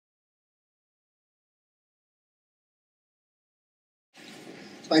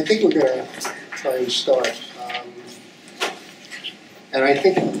I think we're going to try and start. And I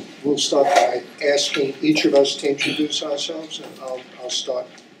think we'll start by asking each of us to introduce ourselves. And I'll start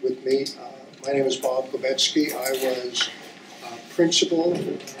with me. My name is Bob Lubetsky. I was principal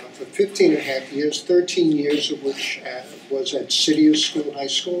for 15 and a half years, 13 years of which was at City School High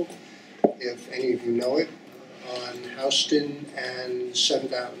School, if any of you know it, on Houston and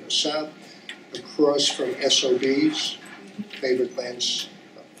 7th Avenue South, across from SOB's, favorite lands.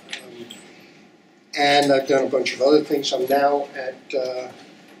 And I've done a bunch of other things. I'm now at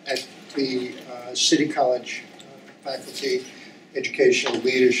the City College Faculty Educational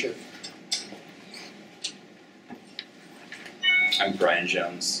Leadership. I'm Brian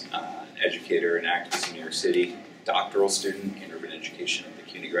Jones, educator and activist in New York City, doctoral student in urban education at the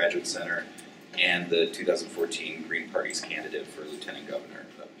CUNY Graduate Center, and the 2014 Green Party's candidate for Lieutenant Governor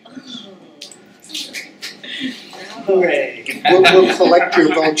of New York. Hooray! We'll collect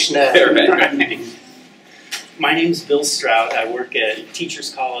your votes now. My name's Bill Stroud. I work at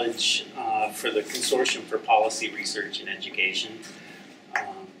Teachers College for the Consortium for Policy Research and Education.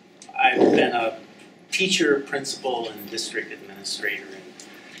 I've been a teacher, principal, and district administrator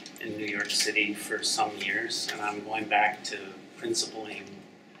in New York City for some years, and I'm going back to principaling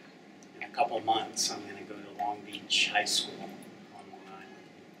in a couple months. I'm going to go to Long Beach High School on Long Island,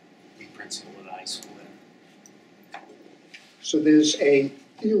 be principal at the high school there. So there's a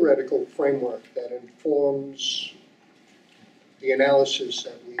theoretical framework that informs the analysis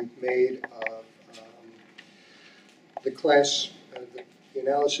that we've made of the class. The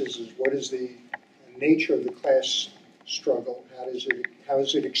analysis is what is the nature of the class struggle, how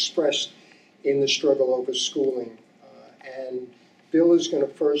is it expressed in the struggle over schooling. And Bill is going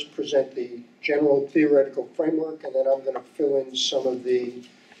to first present the general theoretical framework, and then I'm going to fill in some of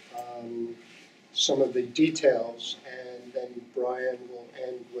the details, and then Brian will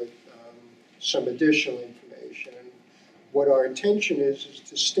end with some additional information. And what our intention is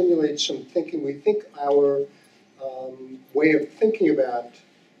to stimulate some thinking. We think our way of thinking about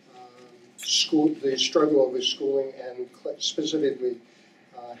the struggle over schooling, and specifically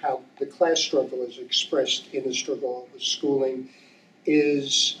how the class struggle is expressed in the struggle over schooling,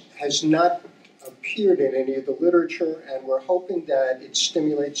 has not appeared in any of the literature, and we're hoping that it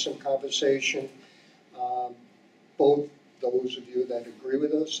stimulates some conversation, both those of you that agree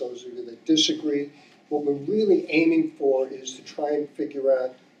with us, those of you that disagree. What we're really aiming for is to try and figure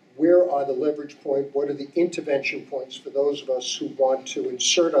out where are the leverage points, what are the intervention points for those of us who want to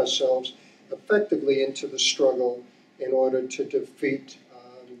insert ourselves effectively into the struggle in order to defeat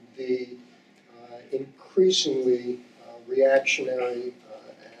the increasingly reactionary and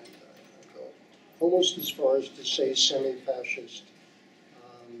almost as far as to say semi-fascist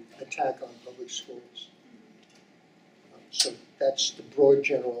attack on public schools. So that's the broad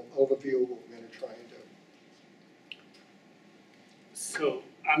general overview of what we're going to try and do. So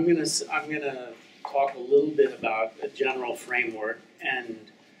I'm gonna talk a little bit about a general framework, and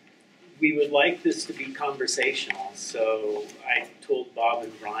we would like this to be conversational. So I told Bob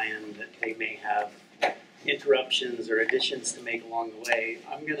and Brian that they may have interruptions or additions to make along the way.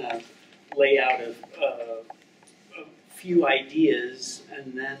 I'm gonna lay out a few ideas,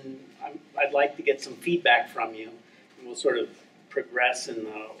 and then I'd like to get some feedback from you. And we'll sort of progress in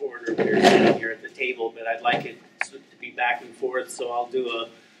the order we're sitting here at the table, but I'd like it to be back and forth, so I'll do a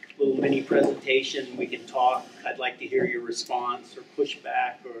little mini presentation. We can talk. I'd like to hear your response or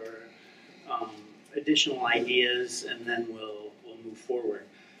pushback or additional ideas, and then we'll move forward.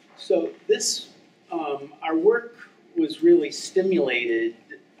 So this, our work was really stimulated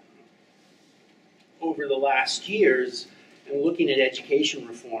over the last years in looking at education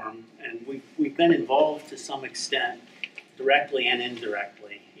reform, and we've been involved to some extent, directly and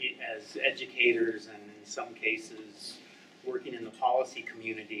indirectly, as educators and in some cases working in the policy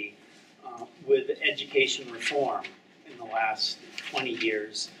community with education reform in the last 20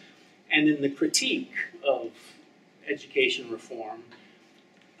 years. And in the critique of education reform,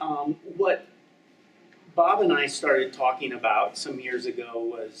 what Bob and I started talking about some years ago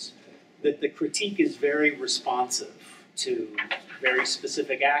was that the critique is very responsive to very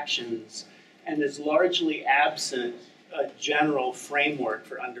specific actions and is largely absent a general framework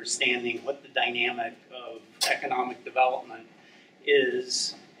for understanding what the dynamic of economic development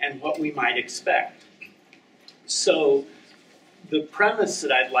is and what we might expect. So the premise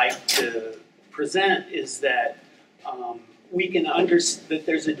that I'd like to present is that we can understand that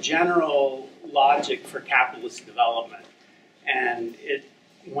there's a general logic for capitalist development, and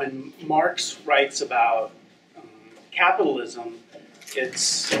when Marx writes about capitalism,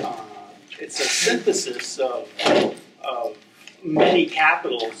 it's a synthesis of many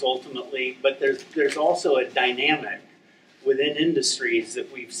capitals ultimately, but there's also a dynamic within industries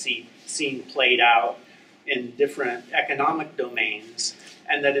that we've seen played out in different economic domains,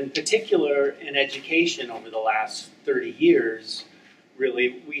 and that in particular in education over the last 30 years,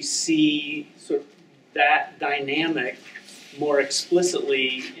 really, we see sort of that dynamic more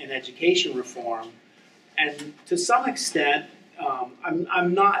explicitly in education reform. And to some extent,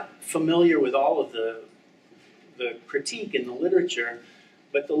 I'm not familiar with all of the critique in the literature,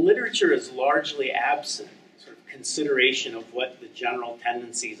 but the literature is largely absent sort of consideration of what the general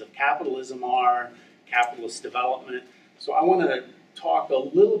tendencies of capitalism are, capitalist development. So I want to talk a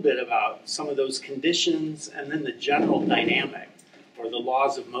little bit about some of those conditions and then the general dynamic or the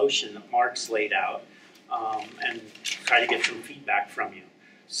laws of motion that Marx laid out, and try to get some feedback from you.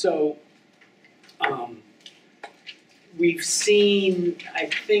 So we've seen, I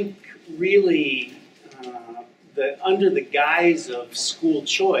think, really under the guise of school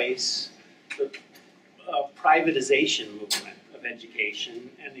choice, the privatization movement of education,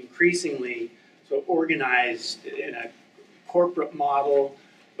 and increasingly so organized in a corporate model,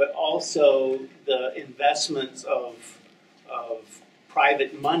 but also the investments of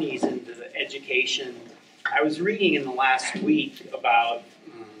private monies into the education. I was reading in the last week about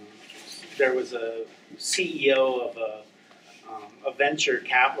there was a CEO of a venture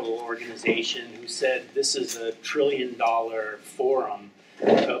capital organization who said this is a $1 trillion forum.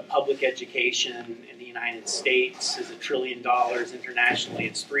 Public education in the United States is $1 trillion. Internationally,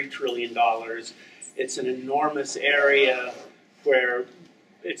 it's $3 trillion. It's an enormous area where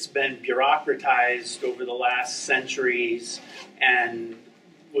it's been bureaucratized over the last centuries and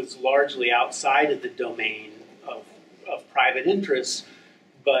was largely outside of the domain of private interests,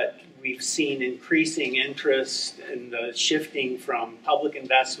 but we've seen increasing interest in the shifting from public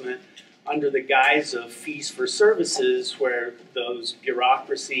investment under the guise of fees for services, where those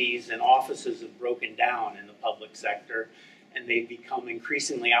bureaucracies and offices have broken down in the public sector and they've become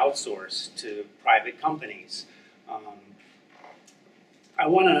increasingly outsourced to private companies. I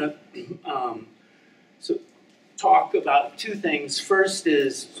want to talk about two things. First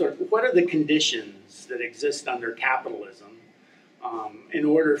is sort of what are the conditions that exist under capitalism in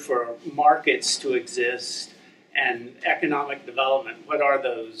order for markets to exist and economic development. What are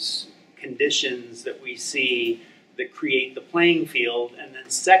those conditions that we see that create the playing field? And then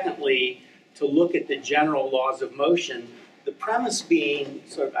secondly, to look at the general laws of motion. The premise being,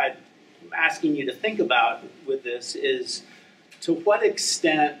 sort of I'm asking you to think about with this, is to what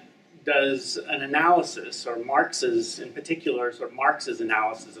extent does an analysis, or Marx's in particular, sort of Marx's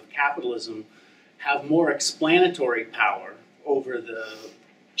analysis of capitalism, have more explanatory power over the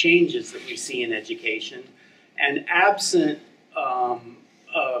changes that we see in education? And absent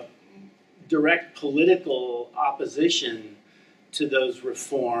direct political opposition to those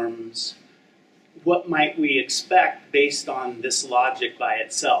reforms, what might we expect based on this logic by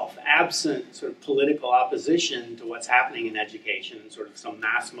itself? Absent sort of political opposition to what's happening in education and sort of some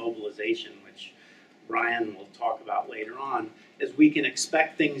mass mobilization, which Brian will talk about later on, is we can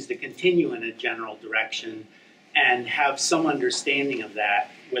expect things to continue in a general direction and have some understanding of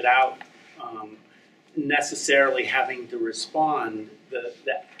that without necessarily having to respond.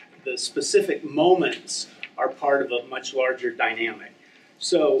 The specific moments are part of a much larger dynamic.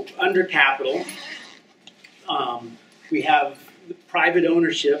 So under capital, we have private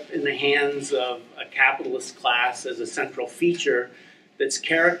ownership in the hands of a capitalist class as a central feature that's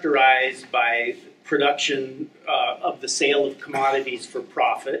characterized by production of the sale of commodities for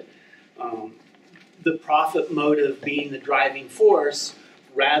profit, the profit motive being the driving force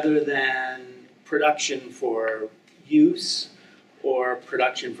rather than production for use or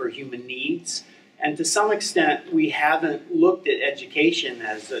production for human needs. And to some extent, we haven't looked at education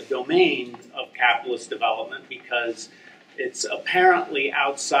as a domain of capitalist development because it's apparently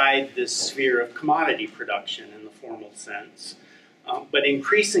outside this sphere of commodity production in the formal sense. But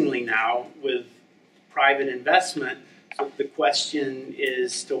increasingly now, with private investment, so the question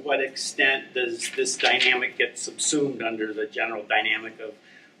is to what extent does this dynamic get subsumed under the general dynamic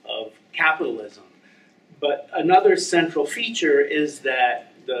of capitalism? But another central feature is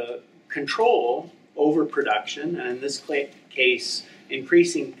that the control over production, and in this case,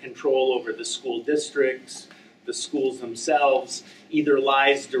 increasing control over the school districts, the schools themselves, either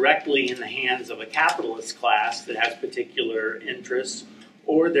lies directly in the hands of a capitalist class that has particular interests,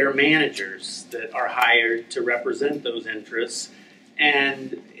 or their managers that are hired to represent those interests.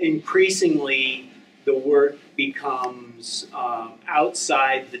 And increasingly, the work becomes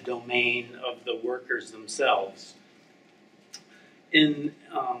outside the domain of the workers themselves.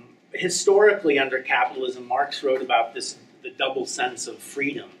 Historically, under capitalism, Marx wrote about this the double sense of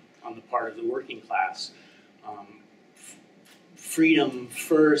freedom on the part of the working class. Freedom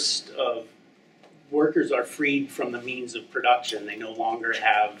first of workers are freed from the means of production. They no longer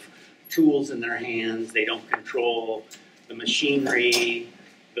have tools in their hands. They don't control the machinery,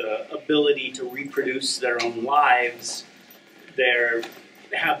 the ability to reproduce their own lives. They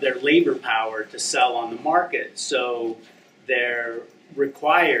have their labor power to sell on the market. So they're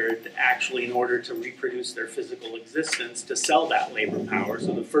required, actually, in order to reproduce their physical existence, to sell that labor power.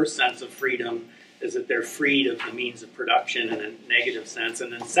 So the first sense of freedom is that they're freed of the means of production in a negative sense.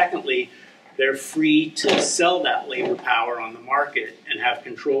 And then secondly, they're free to sell that labor power on the market and have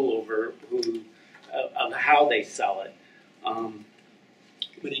control over of how they sell it.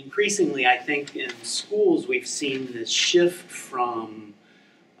 But increasingly, I think in schools, we've seen this shift from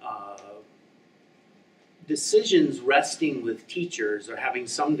decisions resting with teachers or having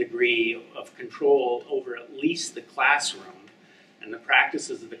some degree of control over at least the classroom and the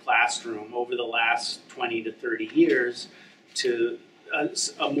practices of the classroom over the last 20 to 30 years to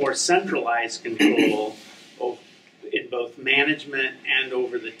a more centralized control in both management and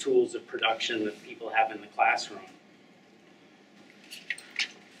over the tools of production that people have in the classroom.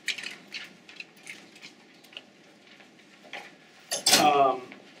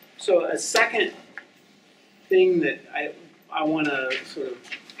 So a second thing that I want to sort of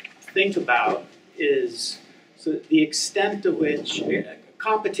think about is the extent to which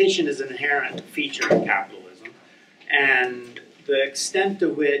competition is an inherent feature of capitalism, and the extent to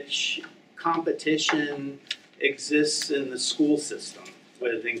which competition exists in the school system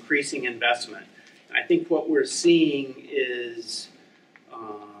with increasing investment. I think what we're seeing is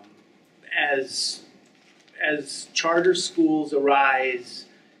as charter schools arise,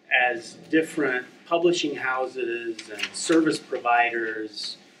 as different publishing houses and service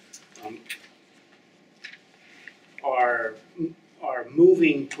providers are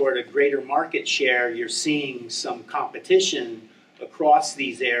moving toward a greater market share, you're seeing some competition across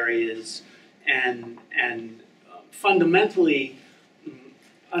these areas, and fundamentally,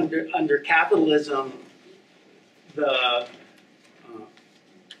 under capitalism,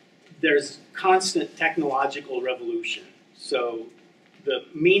 there's constant technological revolution. So the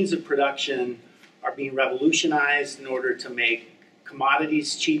means of production are being revolutionized in order to make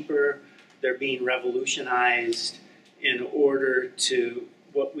commodities cheaper. They're being revolutionized in order to,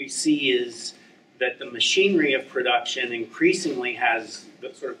 what we see is that the machinery of production increasingly has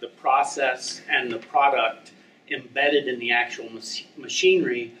the sort of the process and the product embedded in the actual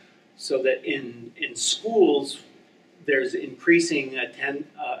machinery, so that in schools there's increasing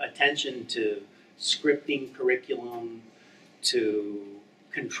attention to scripting curriculum, to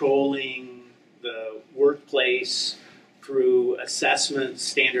controlling the workplace through assessments,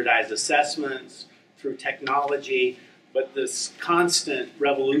 standardized assessments, through technology. But this constant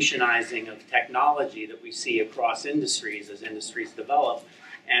revolutionizing of technology that we see across industries as industries develop,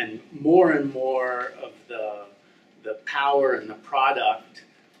 and more of the power and the product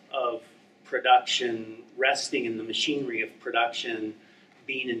of production resting in the machinery of production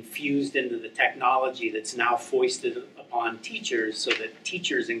being infused into the technology that's now foisted upon teachers, so that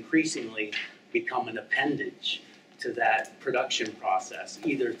teachers increasingly become an appendage to that production process,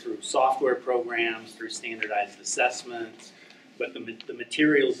 either through software programs, through standardized assessments, but the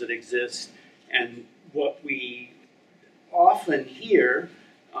materials that exist. And what we often hear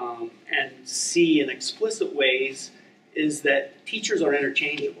and see in explicit ways is that teachers are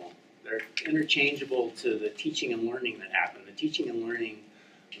interchangeable. They're interchangeable to the teaching and learning that happen. The teaching and learning,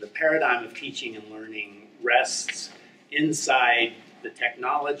 the paradigm of teaching and learning rests inside the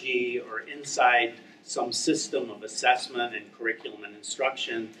technology or inside some system of assessment and curriculum and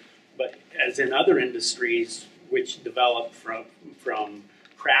instruction. But as in other industries which developed from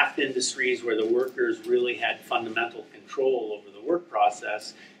craft industries where the workers really had fundamental control over the work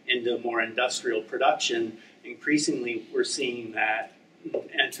process into more industrial production, increasingly we're seeing that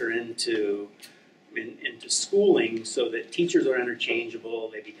enter into schooling, so that teachers are interchangeable.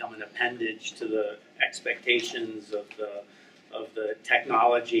 They become an appendage to the expectations of the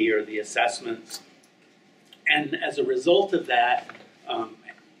technology or the assessments. And as a result of that,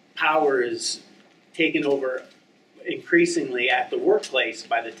 power is taken over increasingly at the workplace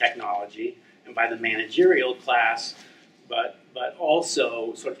by the technology and by the managerial class, but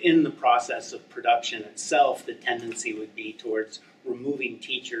also sort of in the process of production itself, the tendency would be towards removing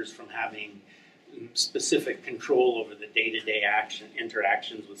teachers from having specific control over the day-to-day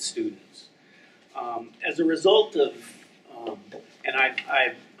interactions with students. As a result of, and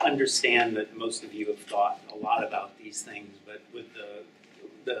I understand that most of you have thought a lot about these things, but with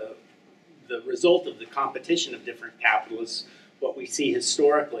the the result of the competition of different capitalists, what we see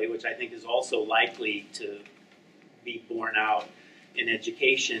historically, which I think is also likely to be borne out in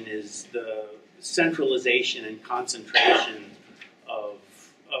education, is the centralization and concentration of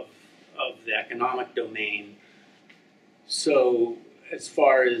the economic domain. So as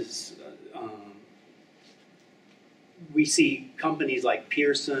far as we see companies like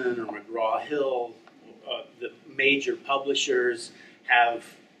Pearson or McGraw-Hill, the major publishers have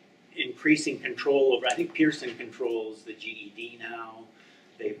increasing control over, I think Pearson controls the GED now.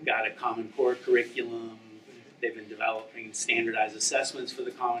 They've got a Common Core curriculum. They've been developing standardized assessments for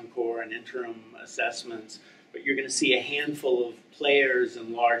the Common Core and interim assessments. But you're going to see a handful of players and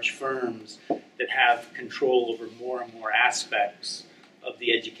large firms that have control over more and more aspects of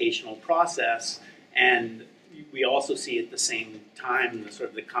the educational process. And we also see at the same time the sort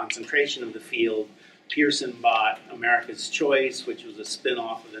of the concentration of the field. Pearson bought America's Choice, which was a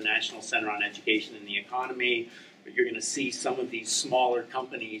spin-off of the National Center on Education and the Economy. But you're going to see some of these smaller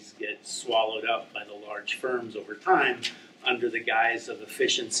companies get swallowed up by the large firms over time under the guise of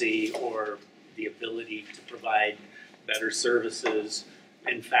efficiency or the ability to provide better services.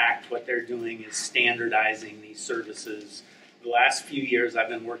 In fact, what they're doing is standardizing these services. The last few years I've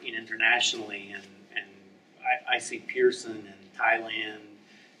been working internationally, and I see Pearson in Thailand,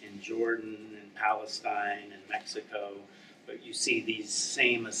 in Jordan, in Palestine, in Mexico, but you see these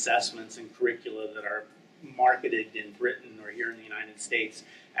same assessments and curricula that are marketed in Britain or here in the United States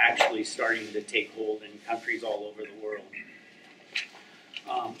actually starting to take hold in countries all over the world.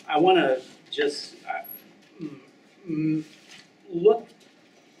 I want to just look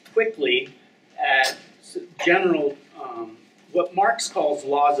quickly at general, what Marx calls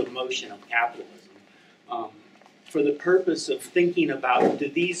laws of motion of capitalism, for the purpose of thinking about, do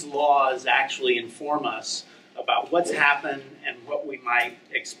these laws actually inform us about what's happened and what we might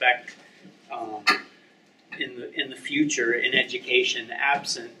expect in the future in education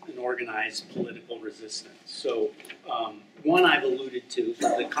absent an organized political resistance. So one I've alluded to,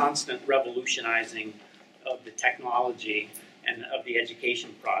 the constant revolutionizing of the technology and of the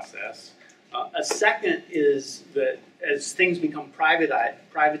education process. A second is that as things become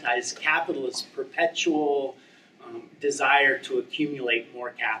privatized, capitalists' perpetual desire to accumulate more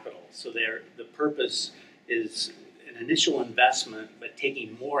capital. So the purpose is an initial investment, but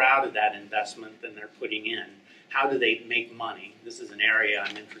taking more out of that investment than they're putting in. How do they make money? This is an area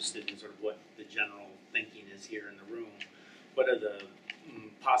I'm interested in, sort of what the general thinking is here in the room. What are the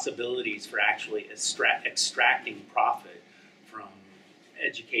possibilities for actually extracting profit from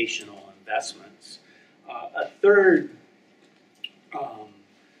educational investments? A third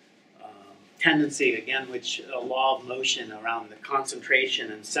tendency, again, which a law of motion around the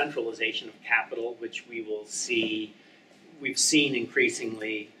concentration and centralization of capital, which we've seen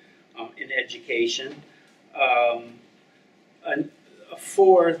increasingly in education. A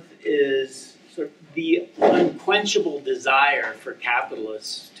fourth is sort of the unquenchable desire for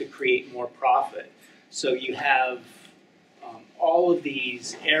capitalists to create more profit. So you have all of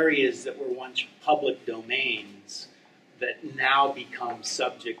these areas that were once public domains that now become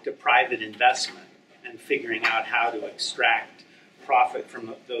subject to private investment and figuring out how to extract profit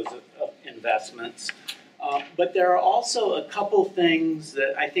from those investments. But there are also a couple things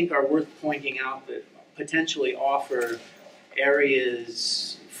that I think are worth pointing out that potentially offer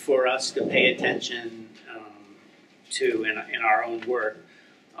areas for us to pay attention to in our own work.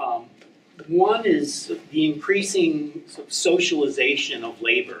 One is the increasing sort of socialization of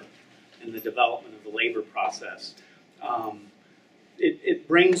labor and the development of the labor process. It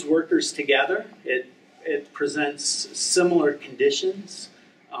brings workers together. It presents similar conditions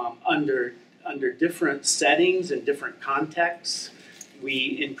under different settings and different contexts.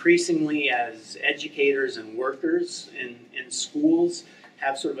 We increasingly, as educators and workers in schools,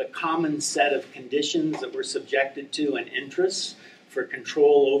 have sort of a common set of conditions that we're subjected to and interests for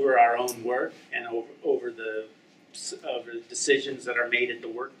control over our own work and over the decisions that are made at the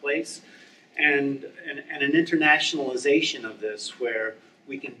workplace. And an internationalization of this, where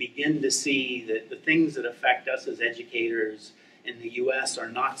we can begin to see that the things that affect us as educators in the U.S. are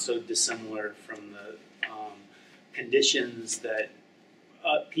not so dissimilar from the conditions that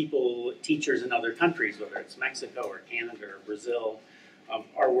teachers in other countries, whether it's Mexico or Canada or Brazil,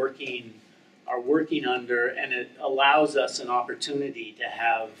 are working under, and it allows us an opportunity to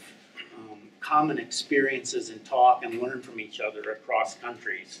have common experiences and talk and learn from each other across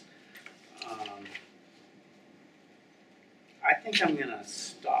countries. I think I'm going to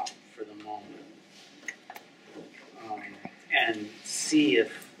stop for the moment and see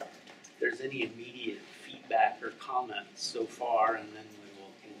if there's any immediate feedback or comments so far, and then we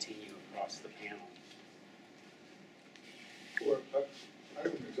will continue across the panel. Well, I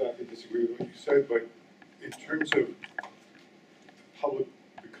don't exactly disagree with what you said, but in terms of public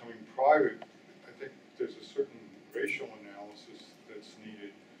becoming private, I think there's a certain racial analysis that's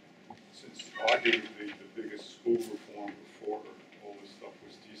needed, since arguably the biggest school reform before all this stuff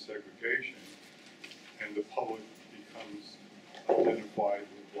was desegregation, and the public becomes identified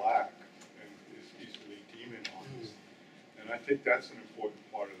with black and is easily demonized. And I think that's an important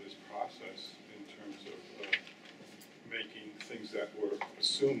part of this process in terms of making things that were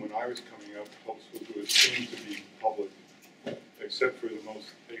assumed when I was coming up, public schools were assumed to be public, except for the most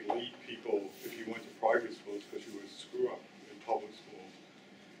elite people if you went to private schools, because you would screw up in public schools.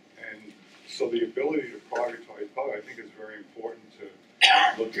 And so the ability to privatize public, I think, is very important to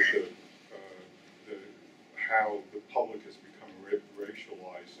look at the how the public has become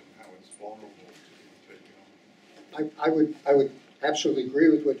racialized and how it's vulnerable to being taken on. I would absolutely agree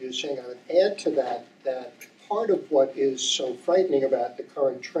with what you're saying. I would add to that that part of what is so frightening about the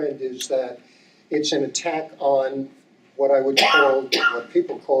current trend is that it's an attack on what I would call, what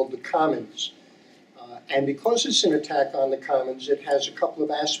people call the commons. And because it's an attack on the commons, it has a couple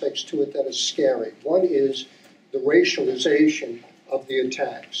of aspects to it that are scary. One is the racialization of the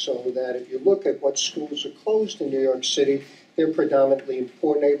attack, so that if you look at what schools are closed in New York City, they're predominantly in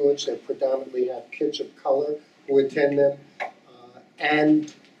poor neighborhoods, they predominantly have kids of color who attend them,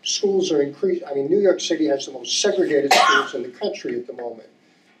 and schools are increased. I mean, New York City has the most segregated schools in the country at the moment,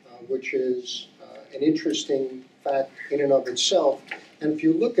 which is an interesting fact in and of itself. And if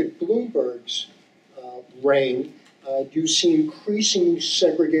you look at Bloomberg's reign, you see increasing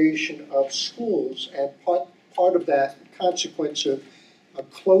segregation of schools, and part of that consequence of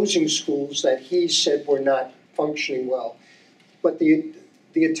closing schools that he said were not functioning well. But the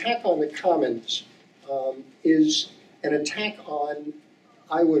attack on the commons is an attack on,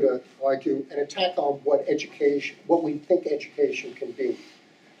 I would argue, an attack on what we think education can be.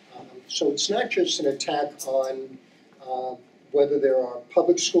 So it's not just an attack on whether there are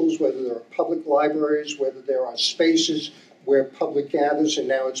public schools, whether there are public libraries, whether there are spaces where public gathers and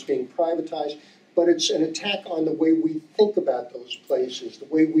now it's being privatized, but it's an attack on the way we think about those places, the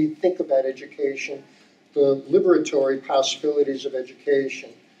way we think about education, the liberatory possibilities of education.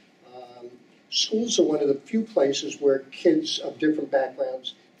 Schools are one of the few places where kids of different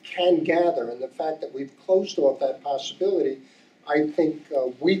backgrounds can gather, and the fact that we've closed off that possibility, I think,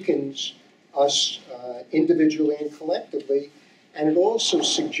 weakens us individually and collectively, and it also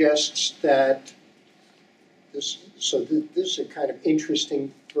suggests that this is a kind of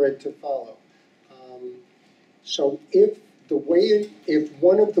interesting thread to follow. So if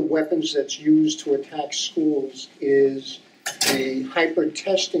one of the weapons that's used to attack schools is the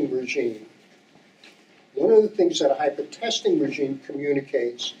hyper-testing regime, one of the things that a hyper-testing regime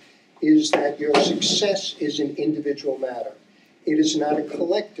communicates is that your success is an individual matter. It is not a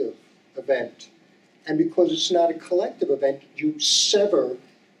collective event. And because it's not a collective event, you sever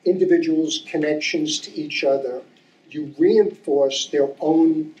individuals' connections to each other. You reinforce their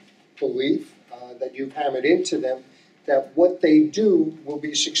own belief that you've hammered into them, that what they do will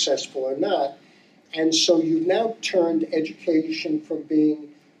be successful or not. And so you've now turned education from being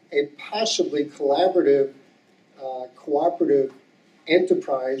a possibly collaborative, cooperative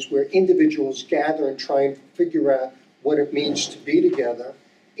enterprise where individuals gather and try and figure out what it means to be together,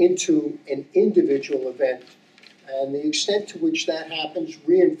 into an individual event. And the extent to which that happens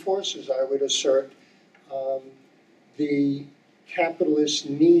reinforces, I would assert, the capitalist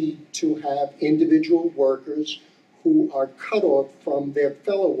need to have individual workers who are cut off from their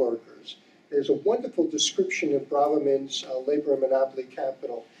fellow workers. There's a wonderful description of Braverman's Labor and Monopoly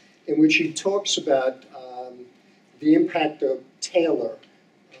Capital, in which he talks about the impact of Taylor.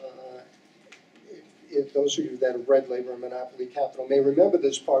 If those of you that have read Labor and Monopoly Capital may remember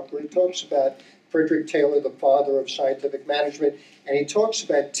this part where he talks about Frederick Taylor, the father of scientific management, and he talks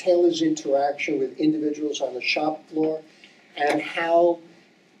about Taylor's interaction with individuals on the shop floor and how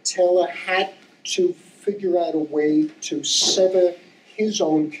Taylor had to figure out a way to sever his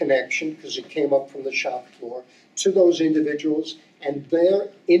own connection, because it came up from the shop floor, to those individuals and their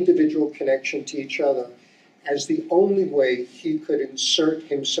individual connection to each other as the only way he could insert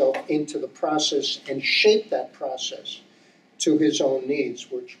himself into the process and shape that process to his own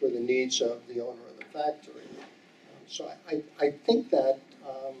needs, which were the needs of the owner of the factory. So I think that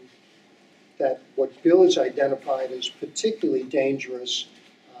that what Bill has identified as particularly dangerous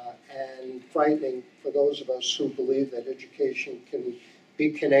and frightening for those of us who believe that education can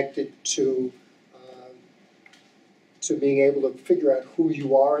be connected to being able to figure out who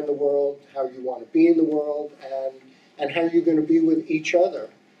you are in the world, how you want to be in the world, and how you're going to be with each other.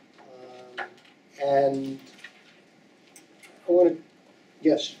 And I want to,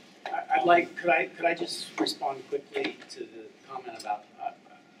 yes. I'd like, could I just respond quickly to the comment about,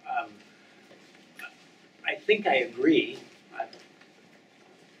 I think I agree.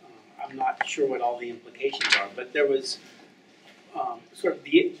 I'm not sure what all the implications are, but there was sort of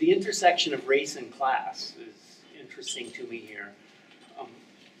the intersection of race and class is interesting to me here.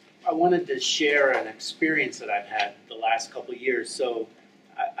 I wanted to share an experience that I've had the last couple of years. So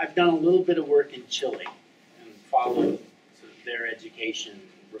I've done a little bit of work in Chile and followed sort of their education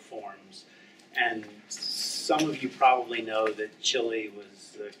reforms. And some of you probably know that Chile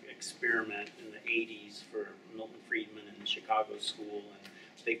was an experiment in the 80s for Milton Friedman and the Chicago School, and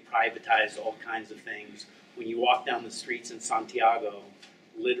they privatized all kinds of things. When you walk down the streets in Santiago,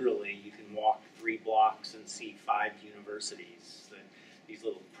 literally you can walk 3 blocks and see 5 universities, these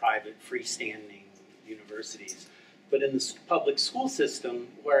little private freestanding universities. But in the public school system,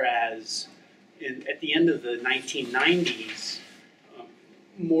 whereas at the end of the 1990s,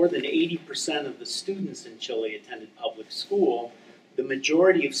 more than 80% of the students in Chile attended public school, the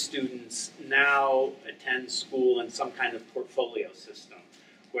majority of students now attend school in some kind of portfolio system,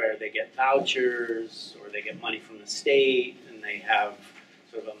 where they get vouchers or they get money from the state, and they have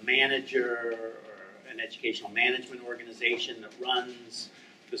sort of a manager or an educational management organization that runs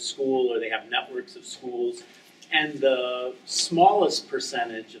the school, or they have networks of schools. And the smallest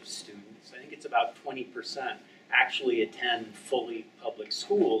percentage of students, I think it's about 20%, actually attend fully public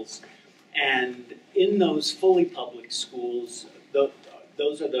schools. And in those fully public schools,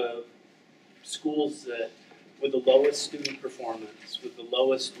 those are the schools that with the lowest student performance, with the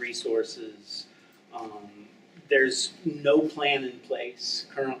lowest resources. There's no plan in place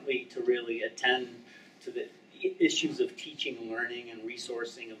currently to really attend to the issues of teaching and learning and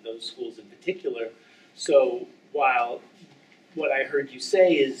resourcing of those schools in particular. So while what I heard you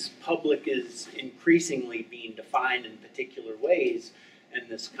say is public is increasingly being defined in particular ways in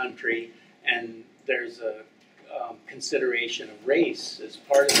this country, and there's a consideration of race as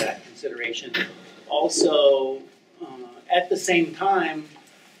part of that consideration. Also, at the same time,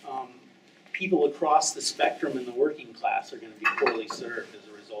 people across the spectrum in the working class are going to be poorly served as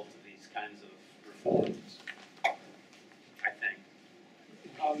a result of these kinds of reforms, I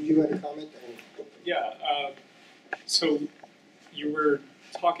think. You had a comment? Yeah, so you were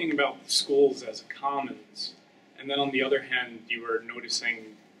talking about schools as commons, and then on the other hand, you were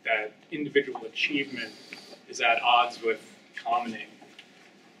noticing that individual achievement is at odds with commoning.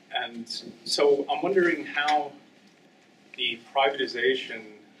 And so I'm wondering how the privatization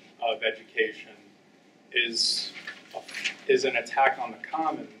of education is an attack on the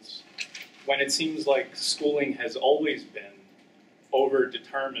commons, when it seems like schooling has always been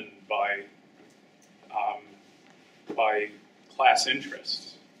over-determined by class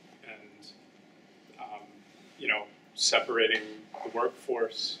interests and separating the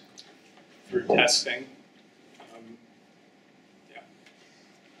workforce through testing.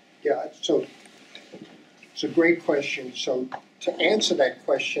 Yeah, so it's a great question. So to answer that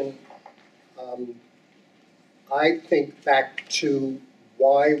question, I think back to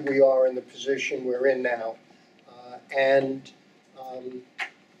why we are in the position we're in now, and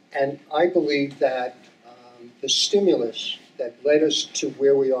I believe that the stimulus that led us to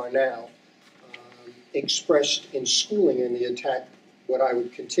where we are now, expressed in schooling in the attack, what I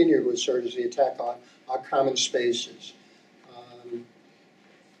would continue to assert is the attack on our common spaces,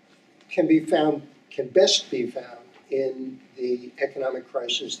 can best be found in the economic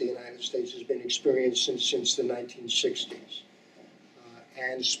crisis the United States has been experiencing since the 1960s.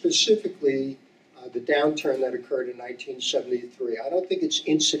 And specifically, the downturn that occurred in 1973. I don't think it's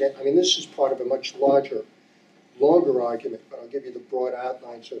incident. I mean, this is part of a much longer argument, but I'll give you the broad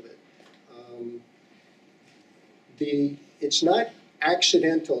outlines of it. It's not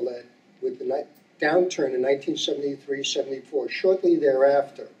accidental that with the downturn in 1973-74, shortly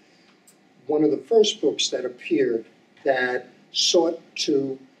thereafter, one of the first books that appeared that sought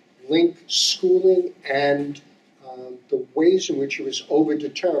to link schooling and the ways in which it was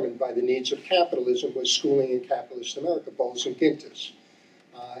overdetermined by the needs of capitalism was Schooling in Capitalist America, Bowles and Gintis.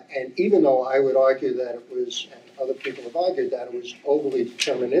 And even though I would argue that it was, and other people have argued that it was overly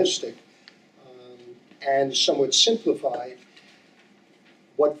deterministic and somewhat simplified,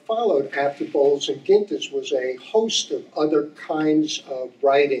 what followed after Bowles and Gintis was a host of other kinds of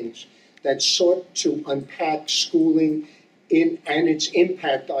writings that sought to unpack schooling and its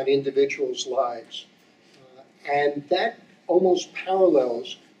impact on individuals' lives. And that almost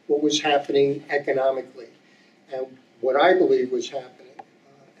parallels what was happening economically. And what I believe was happening, and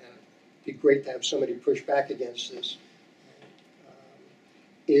it'd be great to have somebody push back against this,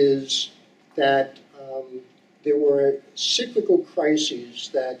 is that there were cyclical crises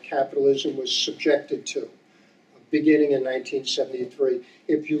that capitalism was subjected to, beginning in 1973.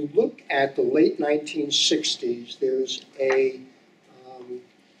 If you look at the late 1960s, there's a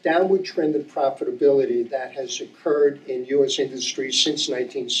downward trend in profitability that has occurred in U.S. industry since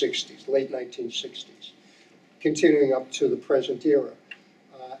 1960s, late 1960s, continuing up to the present era.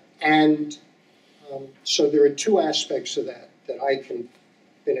 So there are two aspects of that I can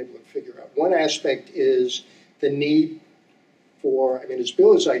been able to figure out. One aspect is the need for, as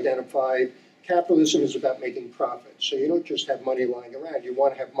Bill has identified, capitalism is about making profit. So you don't just have money lying around. You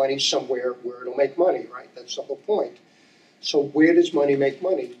want to have money somewhere where it'll make money, right? That's the whole point. So where does money make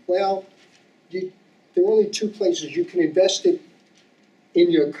money? Well, there are only two places you can invest it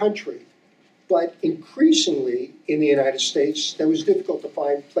in your country. But increasingly in the United States, that was difficult to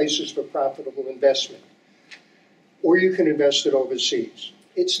find places for profitable investment. Or you can invest it overseas.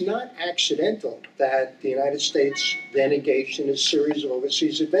 It's not accidental that the United States then engaged in a series of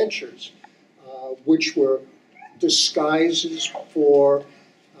overseas adventures, which were disguises for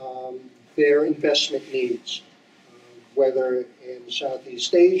their investment needs, whether in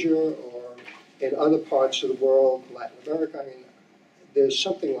Southeast Asia or in other parts of the world, Latin America. There's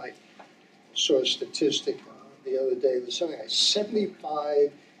something like, I saw a statistic the other day, there's something like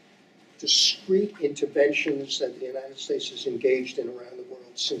 75 discrete interventions that the United States has engaged in around the world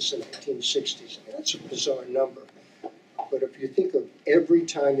since the 1960s. That's a bizarre number. But if you think of every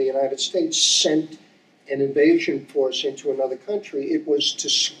time the United States sent an invasion force into another country, it was to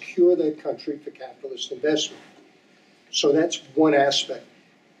secure that country for capitalist investment. So that's one aspect.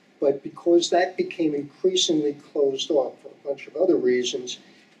 But because that became increasingly closed off for a bunch of other reasons,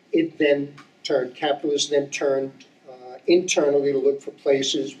 capitalism then turned internally to look for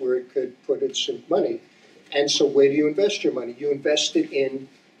places where it could put its money. And so where do you invest your money? You invest it in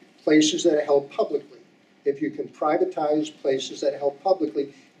places that are held publicly. If you can privatize places that are held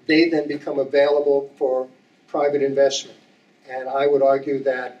publicly, they then become available for private investment. And I would argue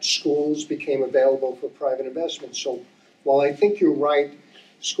that schools became available for private investment. So while I think you're right,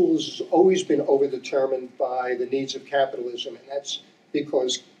 schools has always been overdetermined by the needs of capitalism, and that's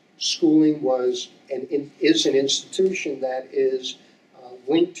because schooling was and is an institution that is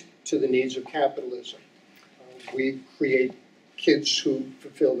linked to the needs of capitalism. We create kids who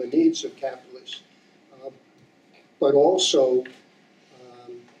fulfill the needs of capitalists. But also,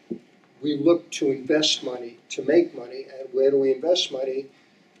 we look to invest money, to make money, and where do we invest money?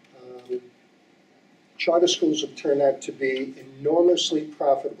 Charter schools have turned out to be enormously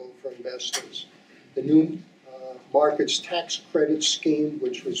profitable for investors. The new markets tax credit scheme,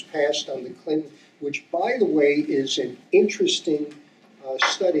 which was passed under Clinton, which, by the way, is an interesting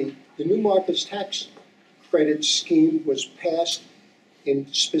study. The new markets tax credit scheme was passed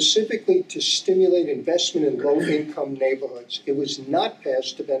specifically to stimulate investment in low-income neighborhoods. It was not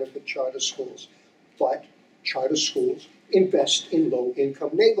passed to benefit charter schools, but charter schools invest in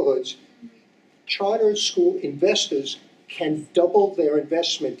low-income neighborhoods. Charter school investors can double their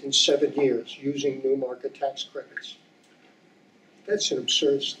investment in 7 years using new market tax credits. That's an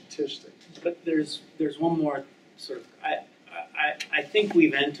absurd statistic. But there's one more sort of, I think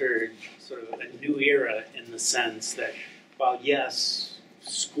we've entered sort of a new era in the sense that while yes,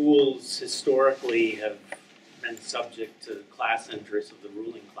 schools historically have been subject to class interests of the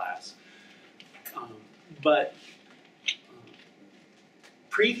ruling class, but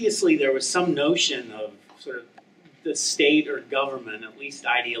previously there was some notion of sort of the state or government, at least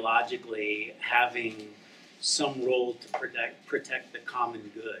ideologically, having some role to protect the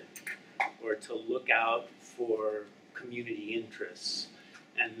common good or to look out for community interests.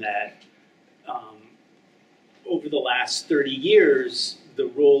 And that over the last 30 years, the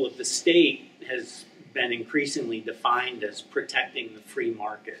role of the state has been increasingly defined as protecting the free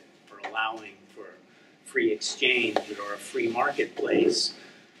market or allowing for free exchange or a free marketplace.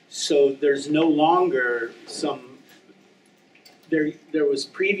 So there's no longer some, there was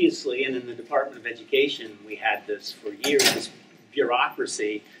previously, and in the Department of Education, we had this for years, this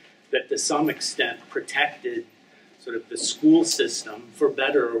bureaucracy that to some extent protected sort of the school system, for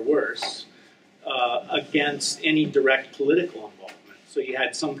better or worse, against any direct political involvement. So you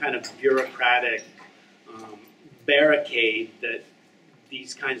had some kind of bureaucratic barricade that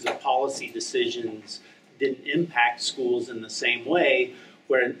these kinds of policy decisions didn't impact schools in the same way,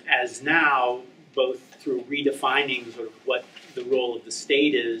 whereas now, both through redefining sort of what the role of the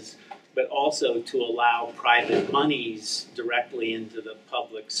state is, but also to allow private monies directly into the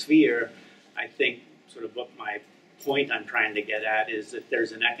public sphere, I think sort of what my point I'm trying to get at is that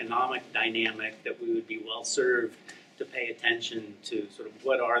there's an economic dynamic that we would be well served to pay attention to sort of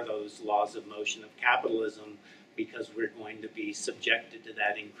what are those laws of motion of capitalism, because we're going to be subjected to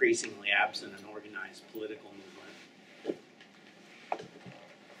that increasingly absent an organized political movement.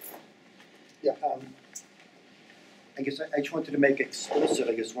 Yeah, I guess I just wanted to make explicit,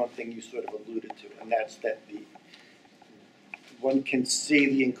 I guess, one thing you sort of alluded to, and that's that one can see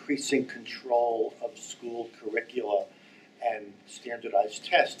the increasing control of school curricula and standardized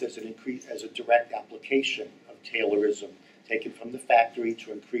tests as as a direct application of Taylorism, taken from the factory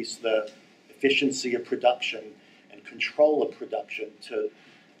to increase the efficiency of production and control of production to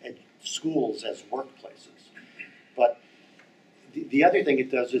schools as workplaces. But the other thing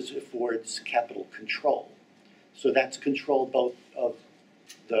it does is affords capital control. So that's control both of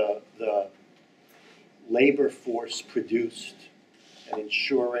the labor force produced and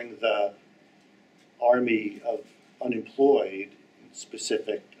ensuring the army of unemployed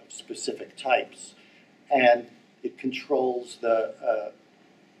specific types, and it controls the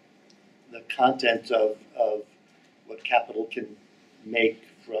content of what capital can make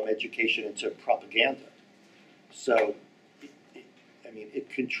from education into propaganda. So, it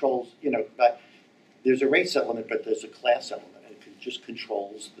controls, but there's a race element, but there's a class element, and it just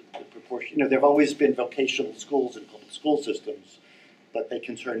controls the proportion. There have always been vocational schools in public school systems, but they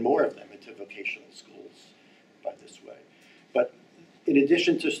can turn more of them into vocational schools by this way. But in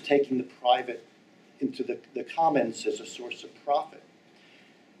addition to taking the private into the commons as a source of profit,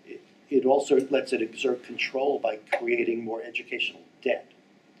 it also lets it exert control by creating more educational debt,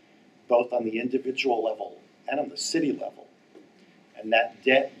 both on the individual level and on the city level. And that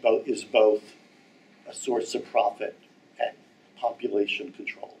debt is both a source of profit and population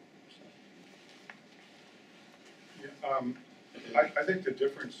control. I think the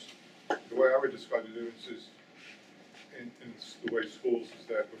difference, the way I would describe the difference is in the way schools is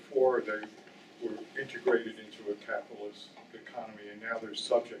that before they were integrated into a capitalist economy, and now they're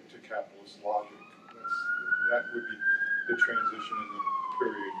subject to capitalist logic. That would be the transition in the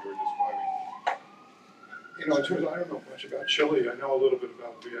period you're describing. In terms of, I don't know much about Chile. I know a little bit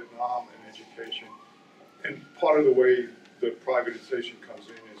about Vietnam and education. And part of the way the privatization comes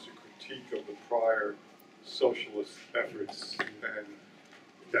in is a critique of the prior socialist efforts, and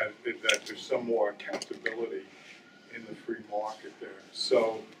that there's some more accountability in the free market there.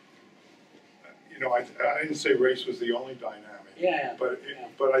 So, I didn't say race was the only dynamic. Yeah.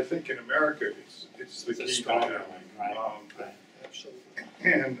 But I think in America it's the key dynamic. Right. Absolutely.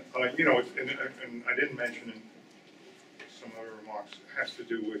 And and I didn't mention in some other remarks, it has to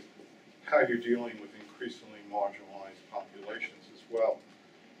do with how you're dealing with increasingly marginalized populations as well.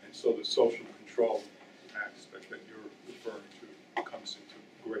 And so the social control aspect that you're referring to comes into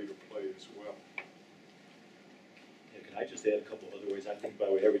greater play as well. Yeah, can I just add a couple other ways? I think, by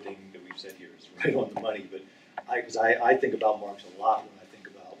the way, everything that we've said here is right on the money, but I think about Marx a lot when I think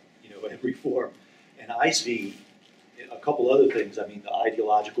about, reform. And I see a couple other things. I mean, the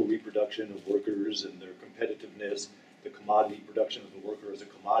ideological reproduction of workers and their competitiveness, the commodity production of the worker as a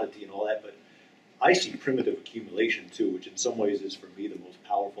commodity and all that, but I see primitive accumulation too, which in some ways is for me the most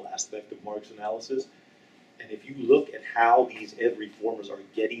powerful aspect of Marx analysis. And if you look at how these ed reformers are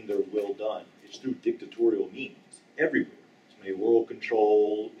getting their will done, it's through dictatorial means everywhere. It's mayoral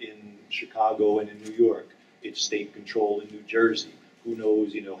control in Chicago and in New York. It's state control in New Jersey. Who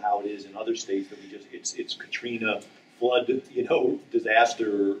knows, how it is in other states that it's Katrina flood,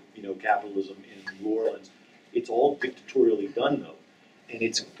 disaster, capitalism in New Orleans. It's all dictatorially done though. And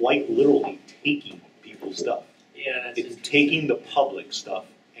it's quite literally taking people's stuff. Yeah, that's It's taking the public stuff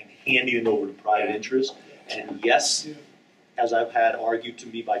and handing it over to private interests. And yes, as I've had argued to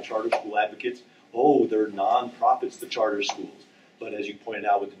me by charter school advocates, they're non-profits, the charter schools. But as you pointed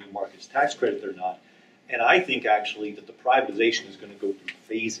out with the new markets tax credit, they're not. And I think actually that the privatization is going to go through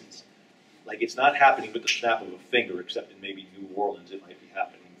phases. Like, it's not happening with the snap of a finger, except in maybe New Orleans it might be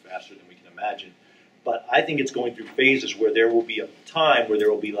happening faster than we can imagine. But I think it's going through phases where there will be a time where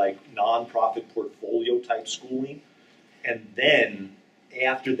there will be like non-profit portfolio type schooling. And then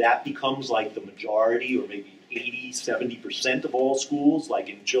after that becomes like the majority, or maybe 80, 70% of all schools, like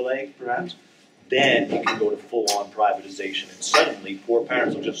in Chile perhaps, then you can go to full-on privatization. And suddenly poor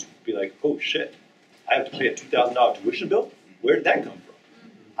parents will just be like, oh shit, I have to pay a $2,000 tuition bill? Where did that come from?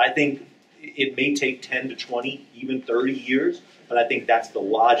 I think it may take 10 to 20, even 30 years, but I think that's the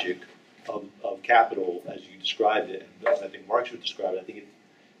logic of capital as you described it, and as I think Marx would describe it. I think it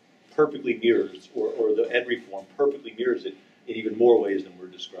perfectly mirrors, or the ed reform perfectly mirrors it in even more ways than we're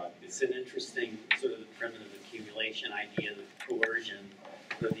describing it. It's an interesting sort of the primitive accumulation idea, the coercion,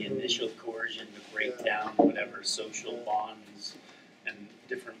 or the initial coercion to break down whatever social bonds and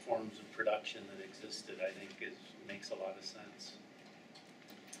different forms of production that existed, I think makes a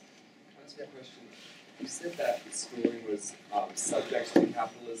ask you a question? You said that the schooling was subject to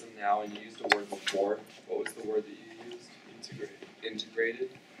capitalism now, and you used a word before. What was the word that you used? Integrated?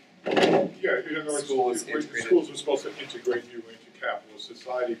 Yeah, in other words, Schools integrated. schools were supposed to integrate you into capitalist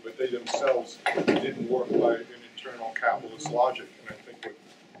society, but they themselves didn't work by an internal capitalist logic. And I think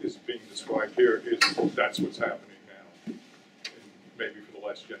what is being described here is that's what's happening now. And maybe for the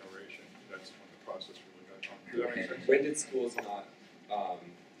last generation, that's when the process really got on. Does that make sense? When did schools not?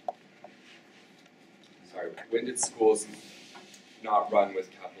 When did schools not run with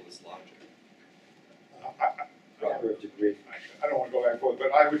capitalist logic? Matter of degree. I don't want to go back and forth,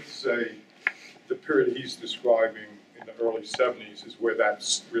 but I would say the period he's describing in the early 70s is where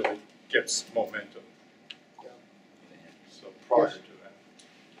that really gets momentum. Yeah. So prior Yes. to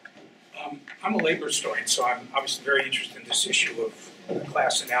that. I'm a labor historian, so I'm obviously very interested in this issue of the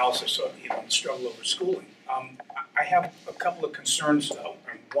class analysis of, the struggle over schooling. I have a couple of concerns, though,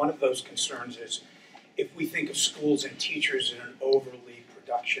 and one of those concerns is if we think of schools and teachers in an overly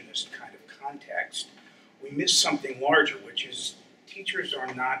productionist kind of context, we miss something larger, which is teachers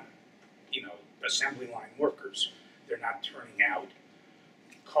are not, assembly line workers. They're not turning out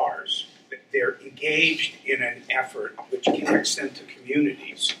cars. They're engaged in an effort which connects them to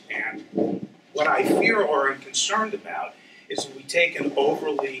communities. And what I fear or am concerned about is that we take an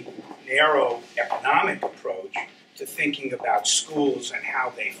overly narrow economic approach to thinking about schools and how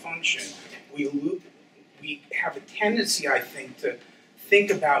they function. We have a tendency, I think, to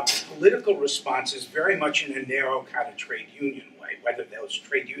think about political responses very much in a narrow kind of trade union way, whether those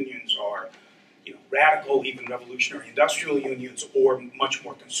trade unions are radical, even revolutionary industrial unions, or much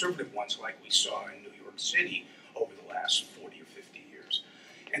more conservative ones like we saw in New York City over the last 40 or 50 years.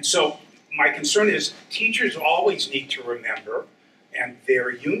 And so my concern is teachers always need to remember, and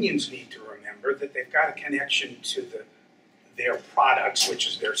their unions need to remember, that they've got a connection to their products, which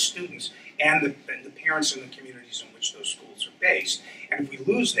is their students, and the parents and the communities in which those schools are based. And if we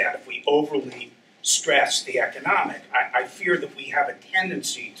lose that, if we overly stress the economic, I fear that we have a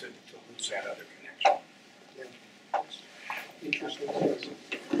tendency to lose that other connection. Interesting.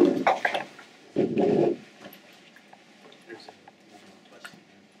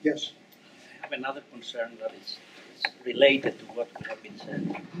 Yes. I have another concern that is related to what we have been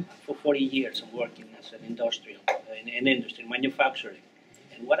said. For 40 years, I'm working as an industrial, in industry, manufacturing.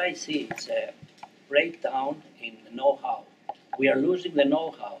 And what I see is a breakdown in the know-how. We are losing the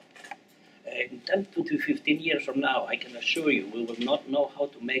know-how. In 10 to 15 years from now, I can assure you, we will not know how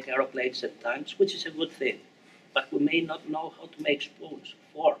to make aeroplanes at times, which is a good thing. But we may not know how to make spoons,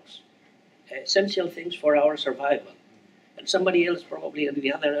 forks, essential things for our survival. And somebody else probably at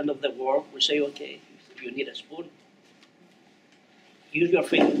the other end of the world will say, okay, if you need a spoon, use your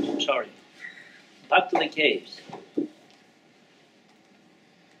fingers, I'm sorry. Back to the caves.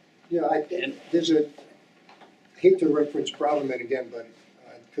 Yeah, I hate to reference Braverman again, but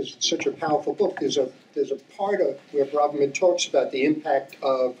because it's such a powerful book, there's a part of where Braverman talks about the impact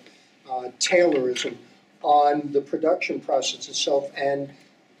of Taylorism on the production process itself and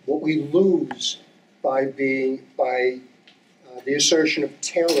what we lose by the assertion of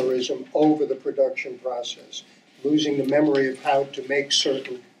Taylorism over the production process, losing the memory of how to make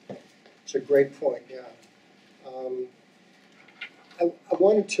certain. It's a great point. Yeah. I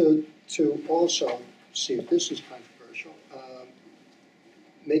wanted to also see if this is controversial.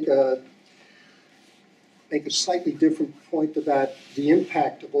 Make a slightly different point about the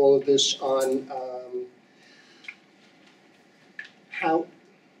impact of all of this on how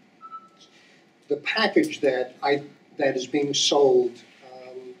the package that is being sold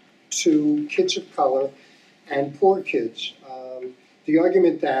to kids of color and poor kids. The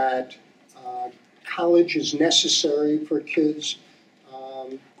argument that college is necessary for kids,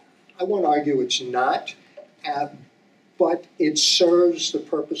 I want to argue it's not. But it serves the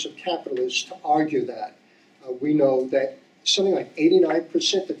purpose of capitalists to argue that. We know that something like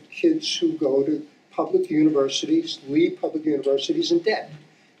 89% of kids who go to public universities leave public universities in debt,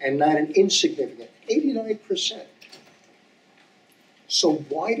 and not an insignificant 89%. So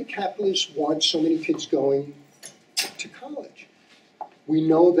why do capitalists want so many kids going to college? We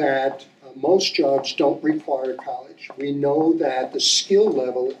know that most jobs don't require college. We know that the skill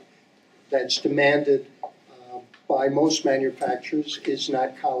level that's demanded by most manufacturers is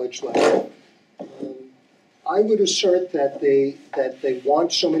not college level. I would assert that they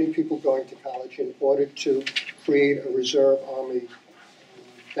want so many people going to college in order to create a reserve army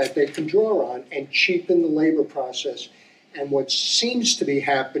that they can draw on and cheapen the labor process. And what seems to be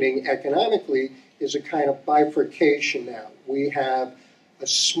happening economically is a kind of bifurcation now. We have a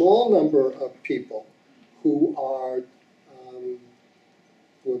small number of people who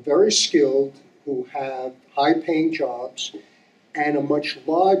who are very skilled, who have high-paying jobs, and a much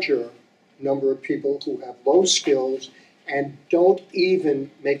larger number of people who have low skills and don't even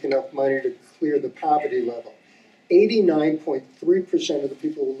make enough money to clear the poverty level. 89.3% of the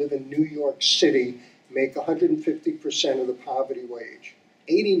people who live in New York City make 150% of the poverty wage.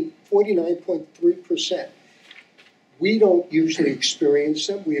 49.3%. We don't usually experience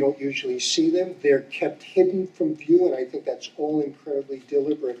them. We don't usually see them. They're kept hidden from view, and I think that's all incredibly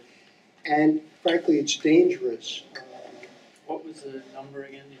deliberate. And frankly, it's dangerous. What was the number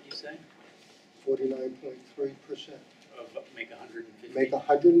again, did you say? 49.3%. Of make 150? Make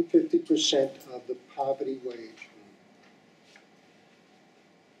 150% of the poverty wage.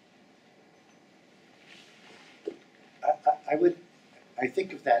 I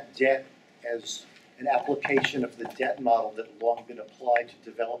think of that debt as an application of the debt model that had long been applied to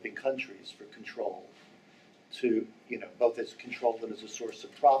developing countries for control, to, both as control and as a source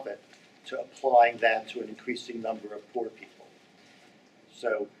of profit, to applying that to an increasing number of poor people.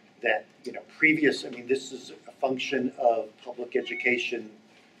 So that, this is a function of public education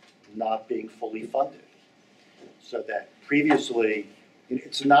not being fully funded. So that previously,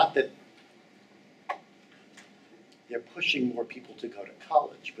 it's not that they're pushing more people to go to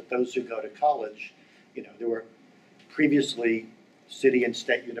college, but those who go to college, there were previously city and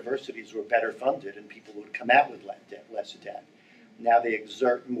state universities were better funded and people would come out with less debt. Now they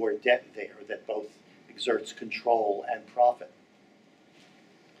exert more debt there that both exerts control and profit.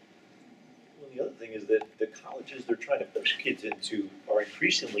 Well, the other thing is that the colleges they're trying to push kids into are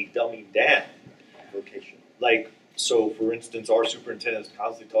increasingly dumbing down Vocation. So for instance, our superintendent is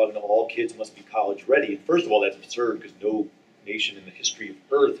constantly talking about all kids must be college ready. First of all, that's absurd because no nation in the history of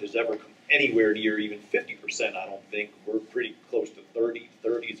Earth has ever come anywhere near even 50%, I don't think. We're pretty close to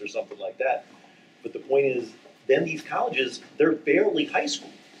 30s or something like that. But the point is, then these colleges, they're barely high school.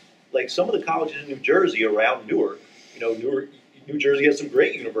 Some of the colleges in New Jersey around Newark, New Jersey has some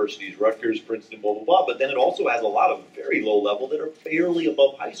great universities, Rutgers, Princeton, blah, blah, blah, but then it also has a lot of very low level that are barely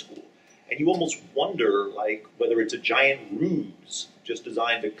above high school. And you almost wonder, whether it's a giant ruse just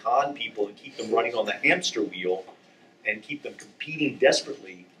designed to con people and keep them running on the hamster wheel and keep them competing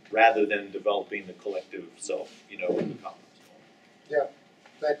desperately rather than developing the collective self, in the commons. Yeah,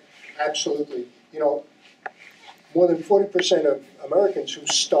 that absolutely. More than 40% of Americans who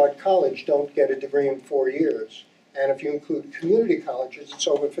start college don't get a degree in 4 years. And if you include community colleges, it's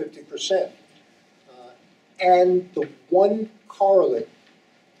over 50%. And the one correlate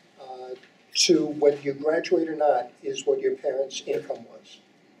to whether you graduate or not is what your parents' income was.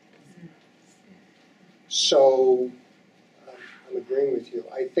 So I'm agreeing with you.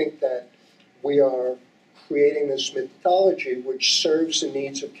 I think that we are creating this mythology which serves the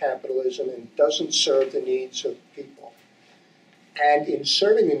needs of capitalism and doesn't serve the needs of people. And in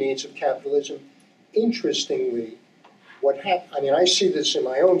serving the needs of capitalism, interestingly, I see this in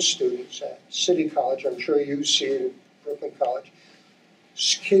my own students at City College, I'm sure you see it at Brooklyn College.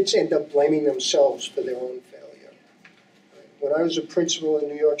 Kids end up blaming themselves for their own failure. When I was a principal in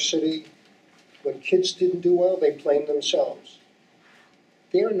New York City, when kids didn't do well, they blamed themselves.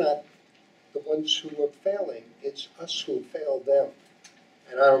 They're not the ones who are failing. It's us who failed them.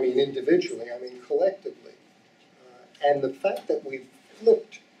 And I don't mean individually, I mean collectively. And the fact that we've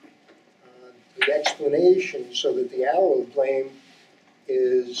flipped the explanation so that the arrow of blame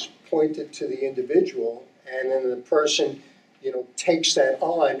is pointed to the individual, and then the person takes that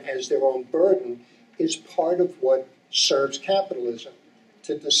on as their own burden is part of what serves capitalism,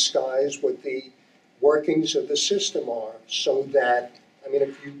 to disguise what the workings of the system are, so that,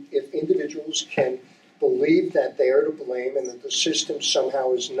 if individuals can believe that they are to blame and that the system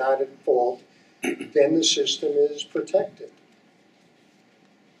somehow is not at fault, then the system is protected.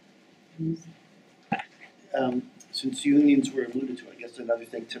 Since unions were alluded to, I guess another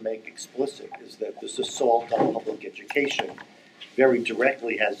thing to make explicit is that this assault on public education very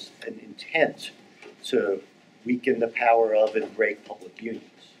directly has an intent to weaken the power of and break public unions.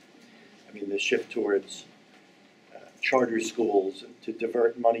 The shift towards charter schools to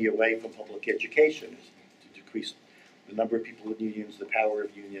divert money away from public education is to decrease the number of people in unions, the power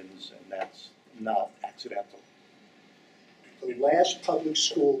of unions, and that's not accidental. The last public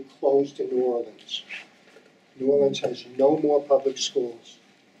school closed in New Orleans. New Orleans has no more public schools.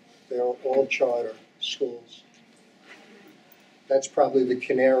 They're all charter schools. That's probably the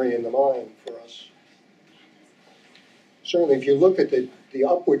canary in the mine for us. Certainly, if you look at the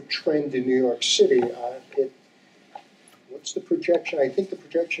upward trend in New York City, what's the projection? I think the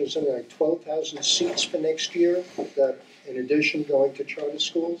projection is something like 12,000 seats for next year, that in addition going to charter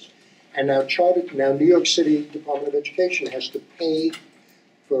schools. And now New York City Department of Education has to pay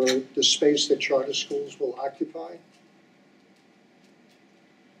for the space that charter schools will occupy.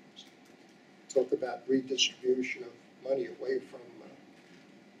 Talk about redistribution of money away from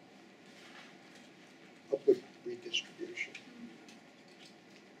public redistribution.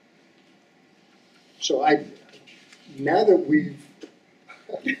 So now that we've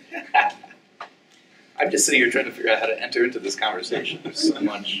I'm just sitting here trying to figure out how to enter into this conversation. There's so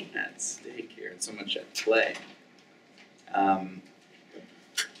much at stake here and so much at play.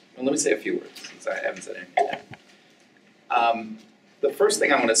 Well, let me say a few words, since I haven't said anything yet. The first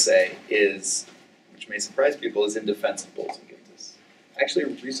thing I want to say is, which may surprise people, is in defense of Bowles and Gintis. I actually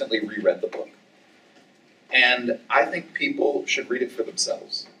recently reread the book. And I think people should read it for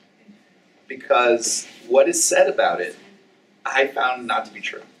themselves. Because what is said about it, I found not to be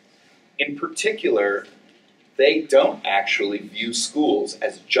true. In particular, they don't actually view schools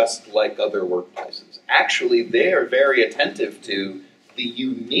as just like other workplaces. Actually, they are very attentive to the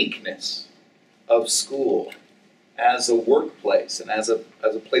uniqueness of school as a workplace and as a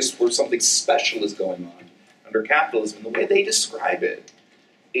place where something special is going on under capitalism. And the way they describe it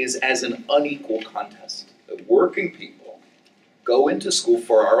is as an unequal contest. That working people go into school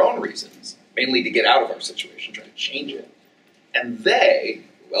for our own reasons, mainly to get out of our situation, try to change it. And they,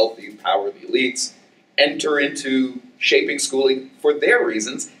 the wealthy, power, the elites, enter into shaping schooling for their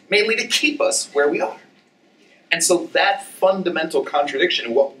reasons, mainly to keep us where we are. And so that fundamental contradiction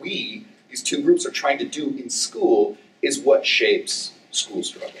in what these two groups are trying to do in school is what shapes school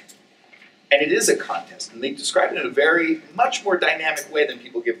struggle. And it is a contest, and they describe it in a very much more dynamic way than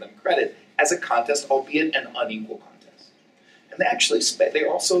people give them credit, as a contest, albeit an unequal contest. And they actually,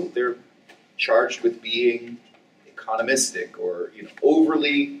 they're charged with being economistic or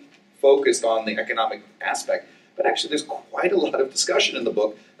overly focused on the economic aspect. But actually there's quite a lot of discussion in the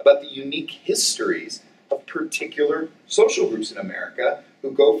book about the unique histories of particular social groups in America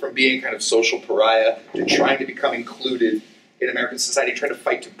who go from being kind of social pariah to trying to become included in American society, trying to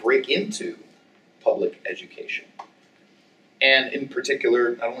fight to break into public education. And in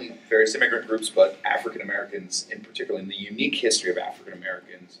particular, not only various immigrant groups, but African Americans in particular, in the unique history of African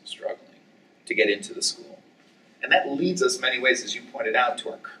Americans struggling to get into the school. And that leads us in many ways, as you pointed out, to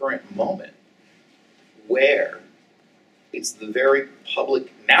our current moment, where it's the very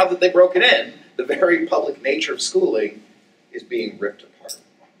public, now that they broke it in, the very public nature of schooling is being ripped apart.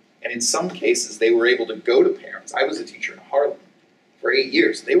 And in some cases, they were able to go to parents. I was a teacher in Harlem for 8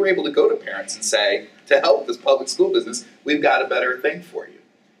 years. They were able to go to parents and say, to help this public school business, we've got a better thing for you.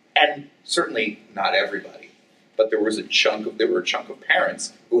 And certainly not everybody, but there were a chunk of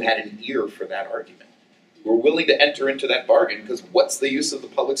parents who had an ear for that argument, who were willing to enter into that bargain, because what's the use of the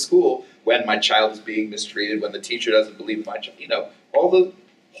public school when my child is being mistreated, when the teacher doesn't believe in my child, all the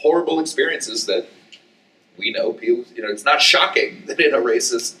horrible experiences that we know. People, it's not shocking that in a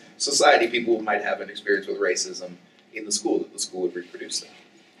racist society people might have an experience with racism in the school, that the school would reproduce that.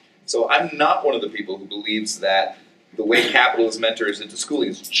 So I'm not one of the people who believes that the way capitalism enters into schooling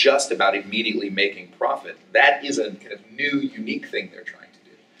is just about immediately making profit. That is a kind of new, unique thing they're trying to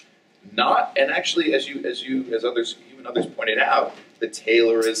do. Not, and actually, as others pointed out, the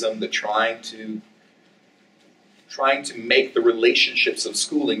Taylorism, the trying to make the relationships of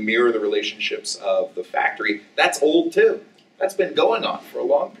schooling mirror the relationships of the factory, that's old too. That's been going on for a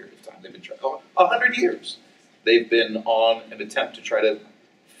long period of time. They've been trying, 100 years. They've been on an attempt to try to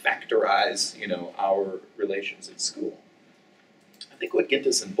factorize, our relations in school. I think what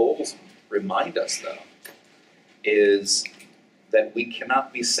Gintis and Bowles remind us, though, is that we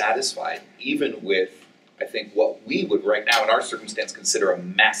cannot be satisfied even with, I think, what we would right now in our circumstance consider a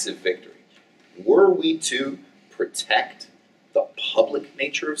massive victory. Were we to protect the public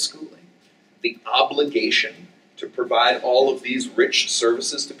nature of schooling, the obligation to provide all of these rich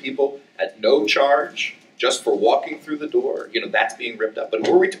services to people at no charge, just for walking through the door, that's being ripped up. But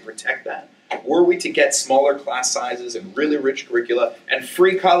were we to protect that? Were we to get smaller class sizes and really rich curricula and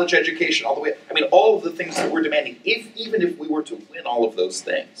free college education all the way, all of the things that we're demanding, even if we were to win all of those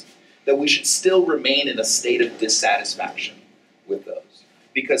things, that we should still remain in a state of dissatisfaction with those.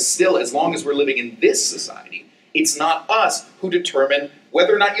 Because still, as long as we're living in this society, it's not us who determine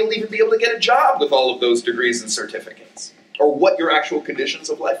whether or not you'll even be able to get a job with all of those degrees and certificates, or what your actual conditions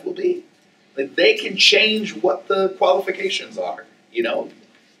of life will be. That they can change what the qualifications are.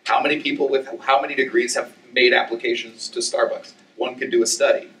 How many people with how many degrees have made applications to Starbucks? One can do a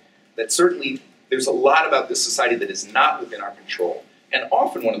study. That certainly, there's a lot about this society that is not within our control. And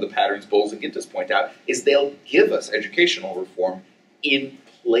often one of the patterns Bowles and Gintis point out is they'll give us educational reform in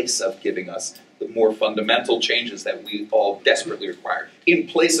place of giving us the more fundamental changes that we all desperately require. In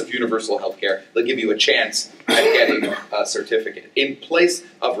place of universal health care, they'll give you a chance at getting a certificate. In place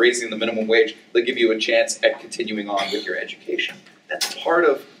of raising the minimum wage, they'll give you a chance at continuing on with your education. That's part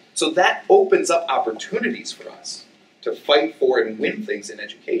of, so that opens up opportunities for us to fight for and win things in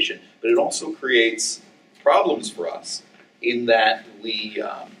education, but it also creates problems for us in that we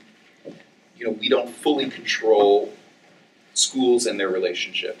don't fully control schools and their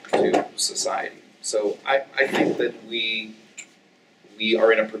relationship to society. So I think that we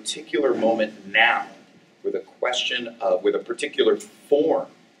are in a particular moment now where the question of, where the particular form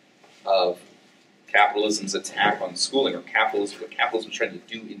of capitalism's attack on schooling, or capitalism, what capitalism is trying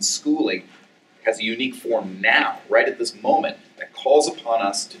to do in schooling, has a unique form now, right at this moment, that calls upon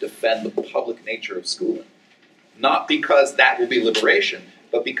us to defend the public nature of schooling. Not because that will be liberation,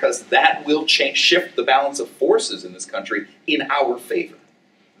 but because that will shift the balance of forces in this country in our favor.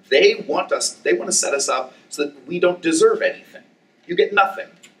 They want to set us up so that we don't deserve anything. You get nothing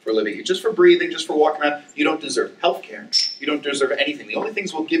for living, just for breathing, just for walking around. You don't deserve health care. You don't deserve anything. The only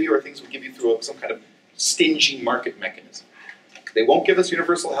things we'll give you are things we'll give you through some kind of stingy market mechanism. They won't give us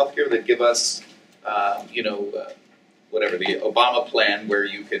universal health care. They give us, whatever, the Obama plan, where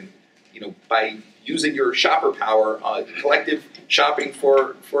you can, by using your shopper power, collective shopping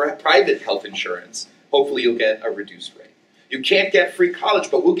for private health insurance, hopefully you'll get a reduced rate. You can't get free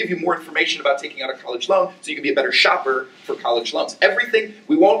college, but we'll give you more information about taking out a college loan so you can be a better shopper for college loans. Everything,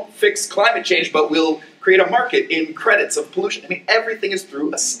 we won't fix climate change, but we'll create a market in credits of pollution. I mean, everything is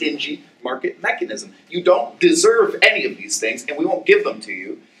through a stingy market mechanism. You don't deserve any of these things, and we won't give them to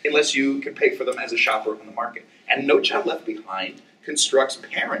you unless you can pay for them as a shopper in the market. And No Child Left Behind constructs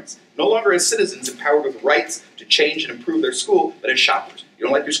parents no longer as citizens empowered with rights to change and improve their school, but as shoppers. You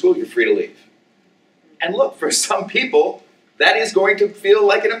don't like your school, you're free to leave. And look, for some people, that is going to feel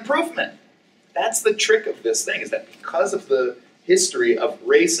like an improvement. That's the trick of this thing, is that because of the history of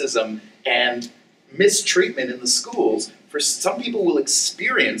racism and mistreatment in the schools, for some people will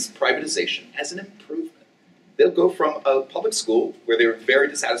experience privatization as an improvement. They'll go from a public school where they're very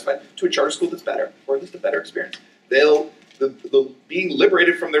dissatisfied to a charter school that's better, or at least a better experience. The being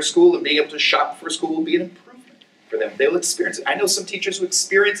liberated from their school and being able to shop for a school will be an improvement for them. They'll experience it. I know some teachers who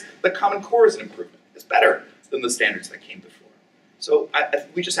experience the Common Core as an improvement. It's better than the standards that came before. So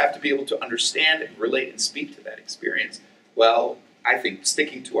we just have to be able to understand and relate and speak to that experience. Well, I think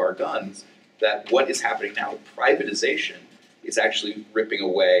sticking to our guns, that what is happening now, privatization, is actually ripping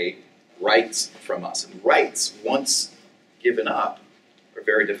away rights from us. And rights, once given up, are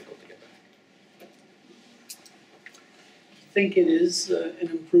very difficult to get back. Think it is an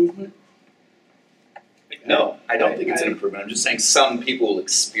improvement? No, I don't think it's an improvement. I'm just saying some people will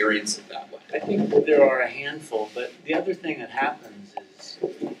experience it that way. I think there are a handful, but the other thing that happens is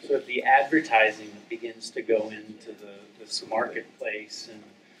sort of the advertising that begins to go into this marketplace, and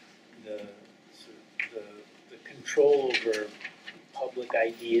the control over public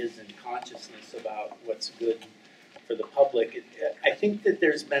ideas and consciousness about what's good for the public. I think that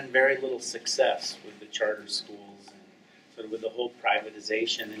there's been very little success with the charter schools and sort of with the whole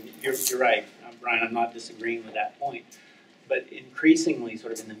privatization. And you're right, Brian, I'm not disagreeing with that point. But increasingly,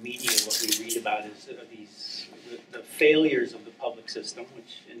 sort of in the media, what we read about is the failures of the public system,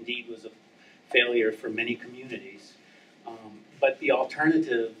 which indeed was a failure for many communities. But the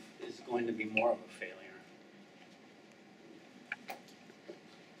alternative is going to be more of a failure.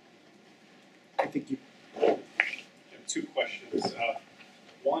 I think you. I have two questions.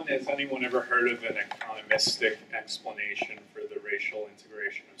 One, has anyone ever heard of an economistic explanation for the racial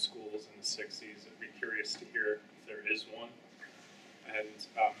integration of schools in the 60s? I'd be curious to hear if there is one. And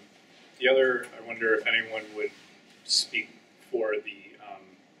the other, I wonder if anyone would speak for the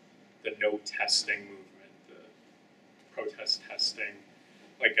no testing movement, the protest testing.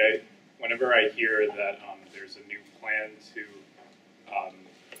 Like whenever I hear that there's a new plan to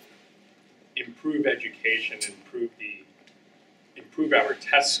improve education, improve our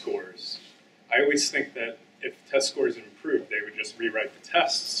test scores, I always think that if test scores improve, they would just rewrite the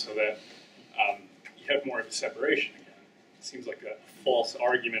tests so that you have more of a separation again. It seems like a false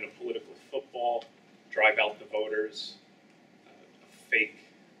argument of political football, drive out the voters, a fake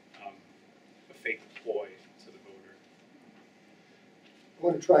ploy to the voter. I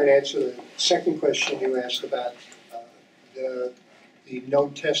want to try and answer the second question you asked about the no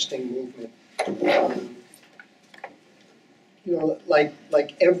testing movement.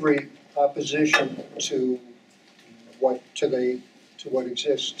 Like every opposition to what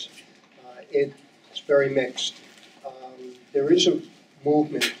exists, it's very mixed. There is a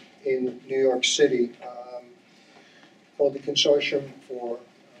movement in New York City called the Consortium for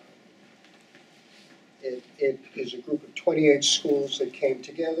It is a group of 28 schools that came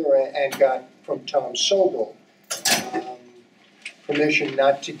together and got from Tom Sobel permission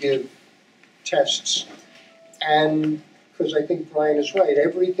not to give tests. And because I think Brian is right,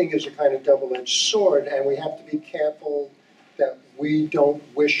 everything is a kind of double-edged sword, and we have to be careful that we don't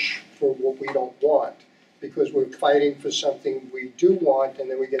wish for what we don't want, because we're fighting for something we do want, and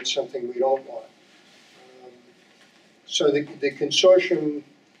then we get something we don't want. So the consortium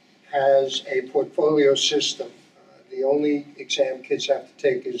has a portfolio system. The only exam kids have to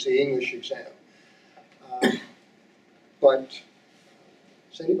take is the English exam. But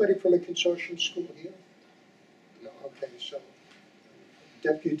is anybody from a consortium school here? No, okay, so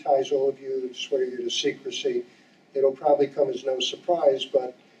deputize all of you and swear you to secrecy. It'll probably come as no surprise,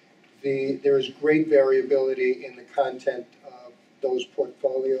 but there is great variability in the content of those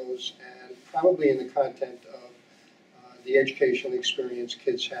portfolios and probably in the content of the educational experience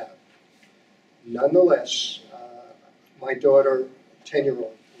kids have. Nonetheless, my daughter,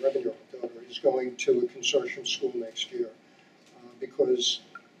 10-year-old, 11-year-old daughter, is going to a consortium school next year because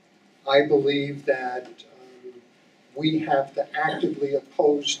I believe that we have to actively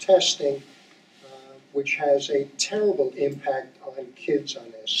oppose testing, which has a terrible impact on kids,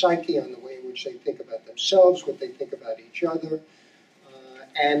 on their psyche, on the way in which they think about themselves, what they think about each other,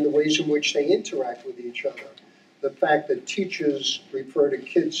 and the ways in which they interact with each other. The fact that teachers refer to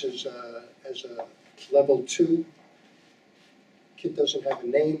kids as a level 2, kid doesn't have a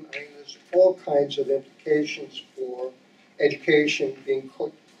name. I mean, there's all kinds of implications for education being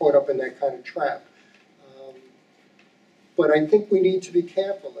caught up in that kind of trap. But I think we need to be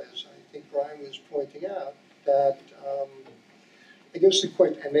careful, as I think Brian was pointing out, that I guess the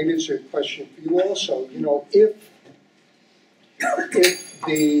question, and maybe it's a question for you also, you know, if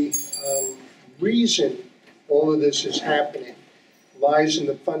the reason all of this is happening lies in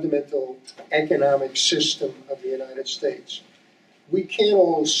the fundamental economic system of the United States, we can't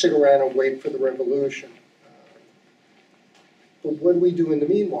all sit around and wait for the revolution. But what do we do in the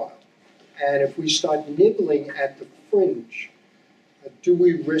meanwhile? And if we start nibbling at the fringe, do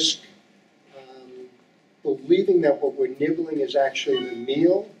we risk believing that what we're nibbling is actually the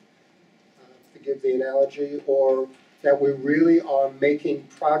meal, forgive the analogy, or that we really are making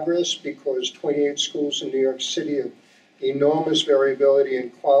progress because 28 schools in New York City have enormous variability in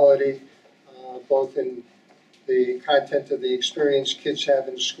quality, both in the content of the experience kids have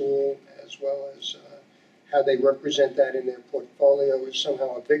in school as well as how they represent that in their portfolio is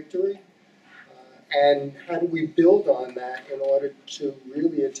somehow a victory. And how do we build on that in order to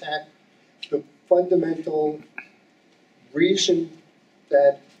really attack the fundamental reason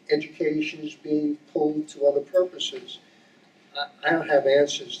that education is being pulled to other purposes? I don't have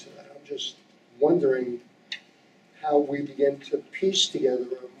answers to that. I'm just wondering how we begin to piece together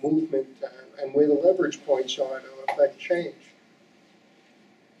a movement and where the leverage points are to affect change.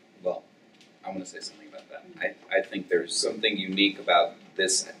 Well, I want to say something about that. I think there's something unique about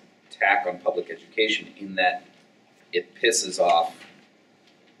this attack on public education in that it pisses off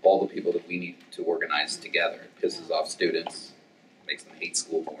all the people that we need to organize together. It pisses off students, makes them hate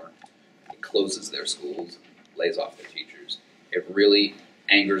school more. It closes their schools, lays off their teachers. It really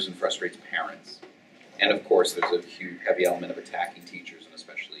angers and frustrates parents. And of course, there's a huge, heavy element of attacking teachers, and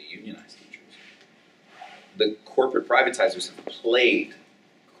especially unionized teachers. The corporate privatizers have played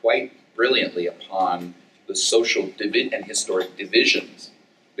quite brilliantly upon the social and historic divisions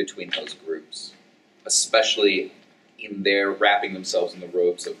between those groups, especially in their wrapping themselves in the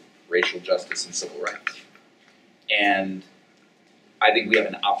robes of racial justice and civil rights. And I think we have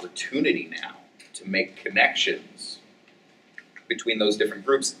an opportunity now to make connections between those different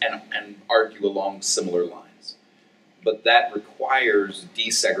groups and argue along similar lines. But that requires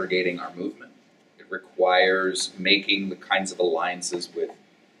desegregating our movement. It requires making the kinds of alliances with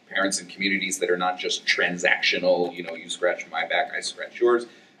parents and communities that are not just transactional, you know, you scratch my back, I scratch yours,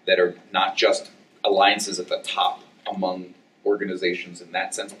 that are not just alliances at the top among organizations in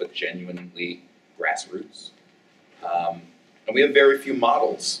that sense, but genuinely grassroots. And we have very few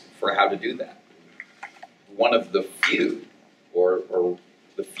models for how to do that. One of the few, or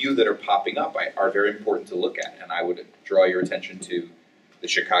the few that are popping up, are very important to look at, and I would draw your attention to the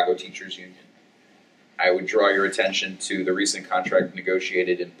Chicago Teachers Union. I would draw your attention to the recent contract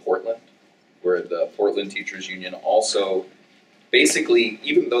negotiated in Portland, where the Portland Teachers Union also basically,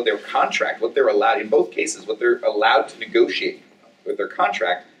 even though their contract, what they're allowed, in both cases, what they're allowed to negotiate with their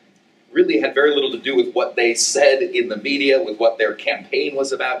contract really had very little to do with what they said in the media, with what their campaign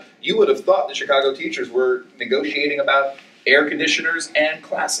was about. You would have thought the Chicago teachers were negotiating about air conditioners and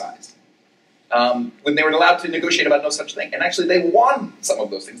class size, when they were allowed to negotiate about no such thing. And actually they won some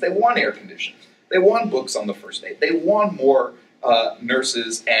of those things. They won air conditioners. They won books on the first day. They won more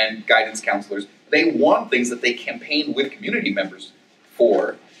nurses and guidance counselors. They won things that they campaigned with community members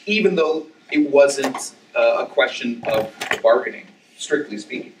for, even though it wasn't a question of bargaining, strictly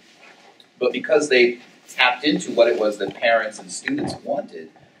speaking. But because they tapped into what it was that parents and students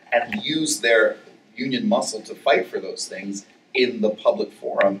wanted and used their union muscle to fight for those things in the public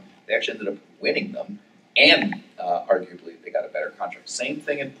forum, they actually ended up winning them, and arguably they got a better contract. Same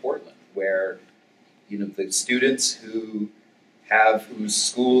thing in Portland, where the students whose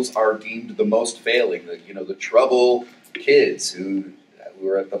schools are deemed the most failing, the trouble kids who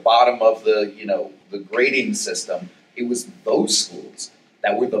are at the bottom of the grading system, it was those schools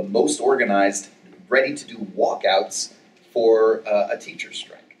that were the most organized, ready to do walkouts for a teacher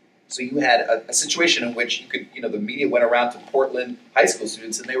strike. So you had a situation in which the media went around to Portland high school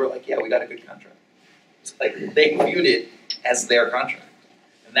students and they were like, yeah, we got a good contract. It's like they viewed it as their contract.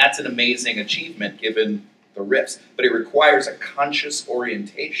 And that's an amazing achievement given the rifts. But it requires a conscious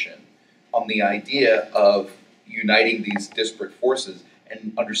orientation on the idea of uniting these disparate forces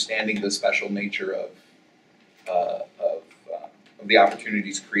and understanding the special nature of the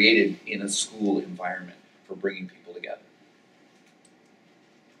opportunities created in a school environment for bringing people together.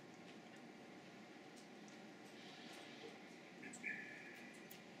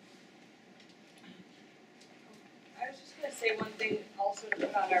 I was just going to say one thing also to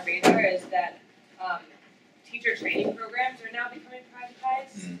put on our radar is that teacher training programs are now becoming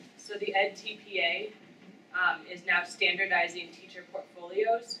privatized. So the EdTPA is now standardizing teacher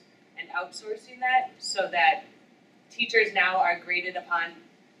portfolios and outsourcing that so that teachers now are graded upon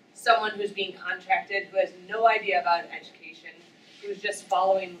someone who's being contracted, who has no idea about education, who's just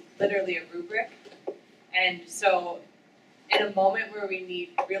following literally a rubric. And so in a moment where we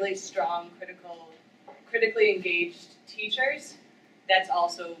need really strong, critically engaged teachers, there's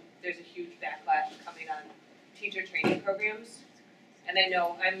a huge backlash coming on teacher training programs. And I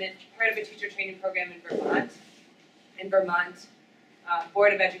know I'm part of a teacher training program in Vermont. In Vermont,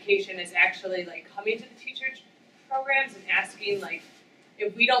 Board of Education is actually coming to the teacher programs and asking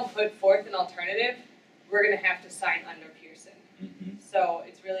if we don't put forth an alternative, we're going to have to sign under Pearson. So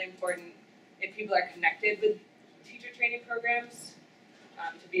it's really important if people are connected with teacher training programs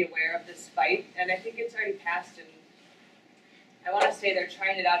to be aware of this fight. And I think it's already passed, and I want to say they're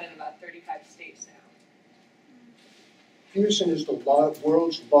trying it out in about 35 states now. Pearson is the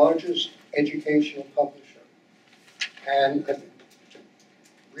world's largest educational publisher. And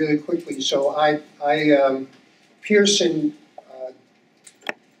really quickly, so Pearson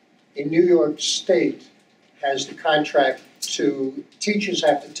in New York State has the contract to, teachers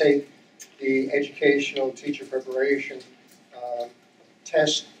have to take the educational teacher preparation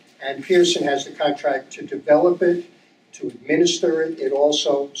test, and Pearson has the contract to develop it, to administer it. It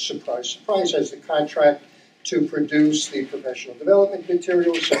also, surprise, surprise, has the contract to produce the professional development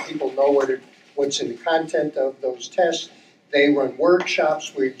materials so people know what's in the content of those tests. They run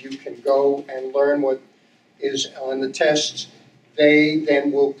workshops where you can go and learn what is on the tests. They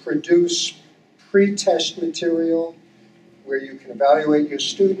then will produce pre-test material where you can evaluate your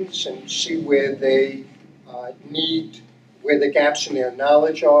students and see where they where the gaps in their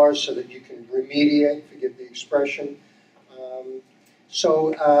knowledge are so that you can remediate, forgive the expression.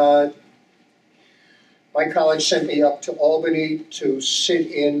 My college sent me up to Albany to sit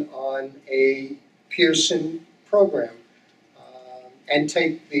in on a Pearson program and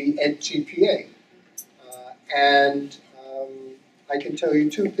take the EdTPA. I can tell you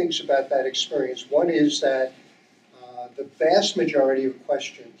two things about that experience. One is that the vast majority of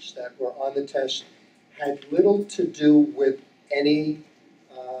questions that were on the test had little to do with any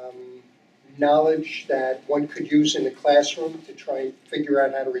knowledge that one could use in the classroom to try and figure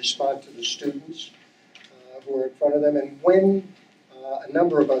out how to respond to the students who were in front of them. And when a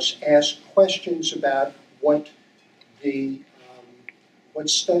number of us asked questions about what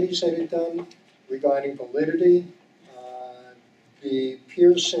studies they had done regarding validity, the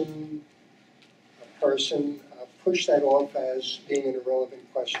Pearson person pushed that off as being an irrelevant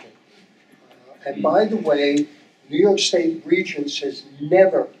question. And by the way, New York State Regents has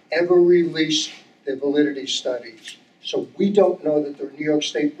never, ever released their validity studies. So we don't know that the New York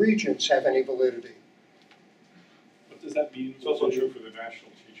State Regents have any validity. What does that mean? It's also true for the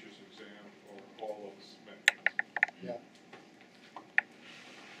National Teachers Exam or all those mechanisms. Yeah.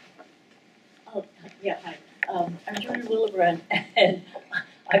 Oh, yeah, hi. I'm Judy Willebrand, and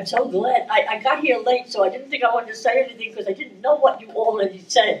I'm so glad. I got here late, so I didn't think I wanted to say anything because I didn't know what you already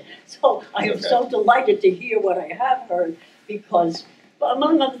said. So I am so delighted to hear what I have heard because, well,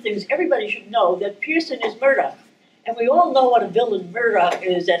 among other things, everybody should know that Pearson is Murdoch. And we all know what a villain Murdoch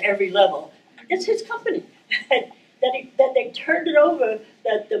is at every level. it's his company. That they turned it over,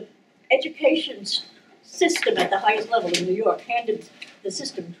 that the education system at the highest level in New York handed the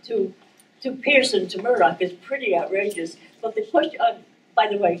system to Pearson, to Murdoch, is pretty outrageous. But the question, by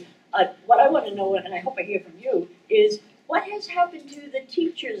the way, what I want to know, and I hope I hear from you, is what has happened to the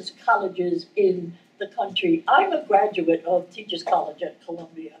teachers' colleges in the country? I'm a graduate of Teachers College at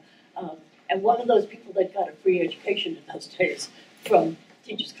Columbia, and one of those people that got a free education in those days from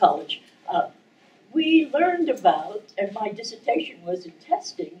Teachers College. We learned about, and my dissertation was in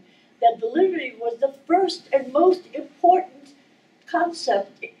testing, that validity was the first and most important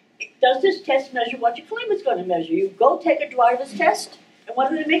concept. Does this test measure what you claim it's going to measure? You go take a driver's test, and what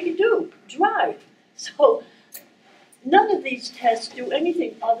do they make you do? Drive. So none of these tests do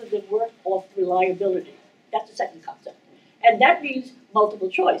anything other than work off reliability. That's the second concept. And that means multiple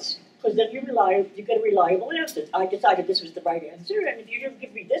choice, because then you get a reliable answer. I decided this was the right answer, and if you didn't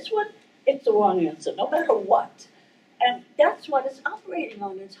give me this one, it's the wrong answer, no matter what. And that's what it's operating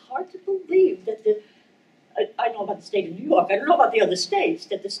on. It's hard to believe that I know about the state of New York, I don't know about the other states,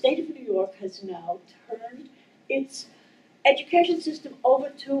 that the state of New York has now turned its education system over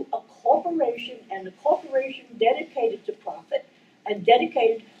to a corporation, and a corporation dedicated to profit and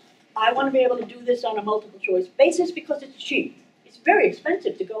dedicated, I want to be able to do this on a multiple choice basis because it's cheap. It's very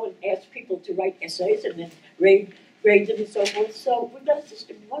expensive to go and ask people to write essays and then grade them and so forth. So we've got a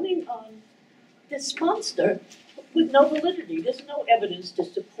system running on this monster with no validity. There's no evidence to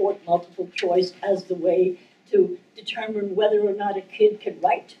support multiple choice as the way to determine whether or not a kid can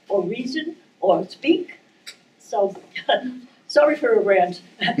write or reason or speak. So, sorry for a rant,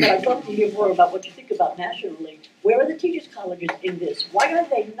 but I'd love to hear more about what you think about nationally. Where are the teachers' colleges in this? Why are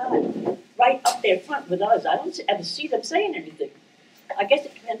they not right up there front with us? I don't ever see them saying anything. I guess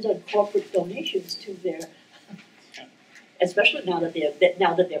it depends on corporate donations to their, especially now that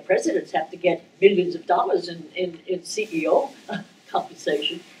their presidents have to get millions of dollars in CEO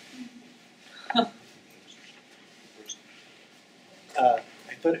compensation. I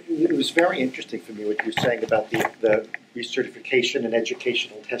thought it was very interesting for me what you were saying about the recertification and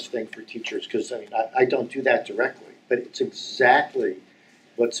educational testing for teachers, because I mean, I don't do that directly, but it's exactly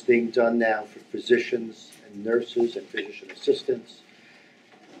what's being done now for physicians and nurses and physician assistants.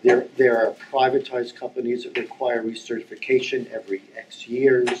 There are privatized companies that require recertification every X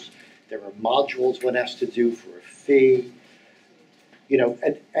years. There are modules one has to do for a fee. You know,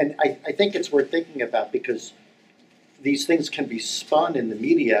 and I think it's worth thinking about, because these things can be spun in the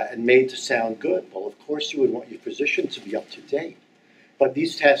media and made to sound good. Well, of course you would want your physician to be up to date, but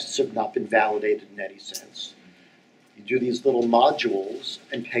these tests have not been validated in any sense. You do these little modules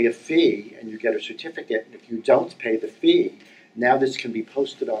and pay a fee and you get a certificate, and if you don't pay the fee, now this can be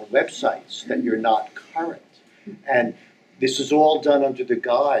posted on websites that you're not current. And this is all done under the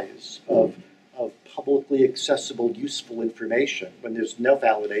guise of publicly accessible, useful information, when there's no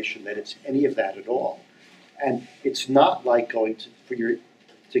validation that it's any of that at all. And it's not like going to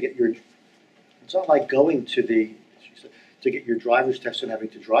get your driver's test and having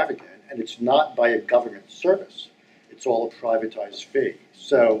to drive again. And it's not by a government service. It's all a privatized fee.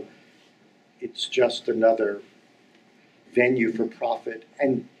 So it's just another venue for profit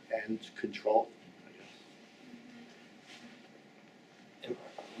and control, I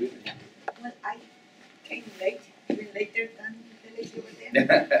guess. Well, I came late, even later than the lady over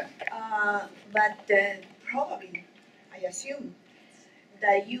there. But probably, I assume,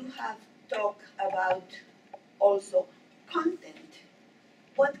 that you have talked about also content.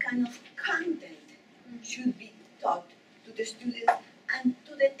 What kind of content should be taught to the students and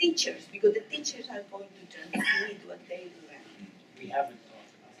to the teachers? Because the teachers are going to transmit what they learn. We haven't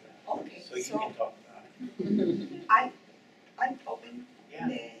talked about that. Okay, So you can talk about it. I'm open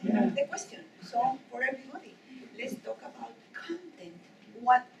the question. So for everybody, let's talk about content.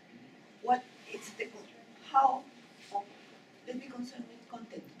 What is the how? Let's be concerned with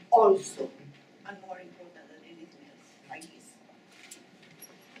content also, and more important than anything else, I guess.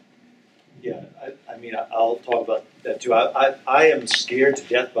 Yeah, I mean, I'll talk about that too. I am scared to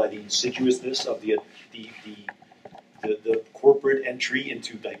death by the insidiousness of the corporate entry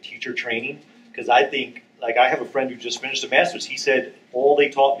into like teacher training, because I think, like, I have a friend who just finished a master's. He said all they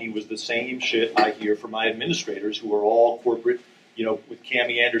taught me was the same shit I hear from my administrators, who are all corporate, you know, with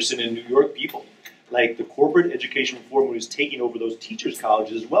Cami Anderson in New York people. Like, the corporate education reform was taking over those teachers'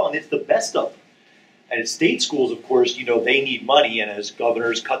 colleges as well, and it's the best of them. And at state schools, of course, you know, they need money, and as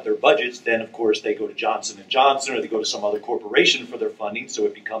governors cut their budgets, then, of course, they go to Johnson & Johnson or they go to some other corporation for their funding, so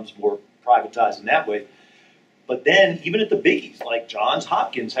it becomes more privatized in that way. But then, even at the biggies, like Johns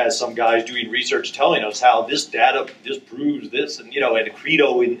Hopkins has some guys doing research telling us how this data disproves this, and and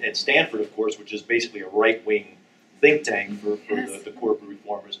Credo at Stanford, of course, which is basically a right-wing think tank for the corporate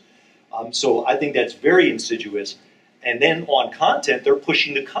reformers. So I think that's very insidious. And then on content, they're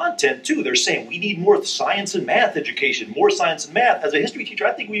pushing the content too. They're saying we need more science and math education, more science and math. As a history teacher,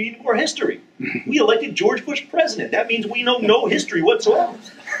 I think we need more history. We elected George Bush president. That means we know no history whatsoever.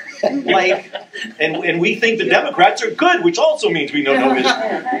 And we think the Democrats are good, which also means we know no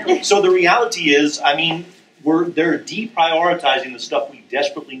history. So the reality is, I mean, they're deprioritizing the stuff we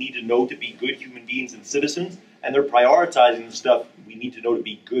desperately need to know to be good human beings and citizens, and they're prioritizing the stuff we need to know to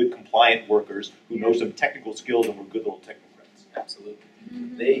be good, compliant workers who know some technical skills and we're good little technocrats.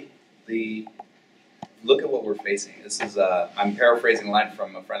 Absolutely. They look at what we're facing. This is I'm paraphrasing a line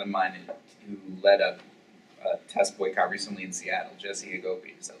from a friend of mine who led a test boycott recently in Seattle, Jesse Agopi.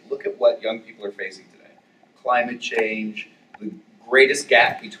 He said, look at what young people are facing today. Climate change, the greatest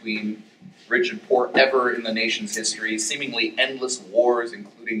gap between rich and poor ever in the nation's history, seemingly endless wars,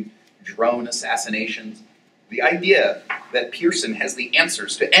 including drone assassinations. The idea that Pearson has the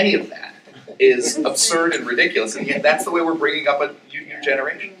answers to any of that is absurd and ridiculous, and yet that's the way we're bringing up a new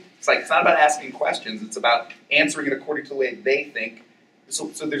generation. It's like, it's not about asking questions, it's about answering it according to the way they think. So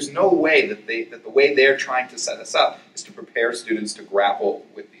there's no way that the way they're trying to set us up is to prepare students to grapple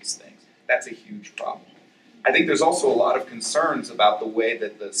with these things. That's a huge problem. I think there's also a lot of concerns about the way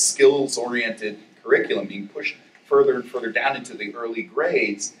that the skills-oriented curriculum being pushed further and further down into the early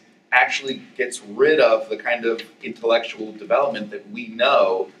grades actually gets rid of the kind of intellectual development that we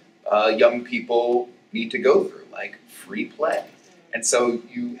know young people need to go through, like free play. And so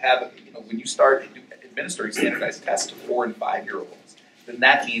you have, when you start administering standardized tests to 4- and 5-year-olds, then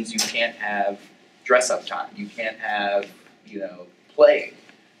that means you can't have dress-up time, you can't have, play,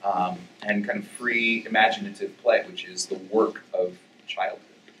 and kind of free imaginative play, which is the work of childhood.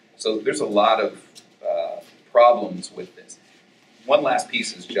 So there's a lot of problems with this. One last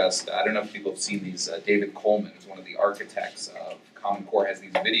piece is just, I don't know if people have seen these, David Coleman is one of the architects of Common Core, has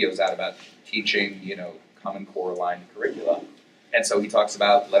these videos out about teaching, Common Core aligned curricula. And so he talks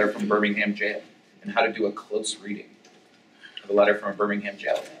about letter from Birmingham jail and how to do a close reading of a letter from a Birmingham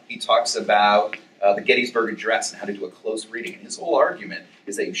jail. He talks about the Gettysburg Address and how to do a close reading. And his whole argument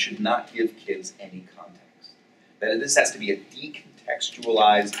is that you should not give kids any context. That this has to be a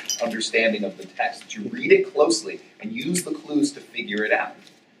decontextualized understanding of the text. That you read it closely and use the clues to figure it out.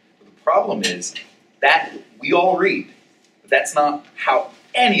 But the problem is that we all read, but that's not how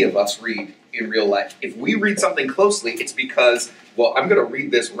any of us read in real life. If we read something closely, it's because, well, I'm going to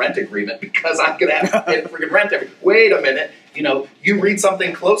read this rent agreement because I'm going to have to pay freaking rent every. Wait a minute, you read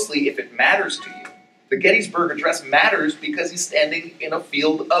something closely if it matters to you. The Gettysburg Address matters because he's standing in a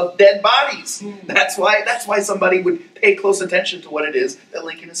field of dead bodies. That's why somebody would pay close attention to what it is that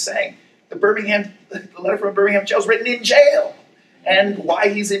Lincoln is saying. The letter from Birmingham jail is written in jail, and why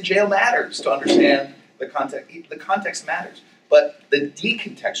he's in jail matters to understand the context. The context matters, but the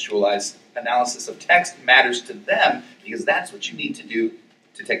decontextualized analysis of text matters to them because that's what you need to do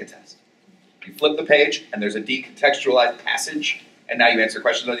to take a test. You flip the page, and there's a decontextualized passage. And now you answer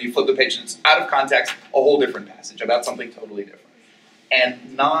questions, and you flip the page, and it's out of context, a whole different passage about something totally different.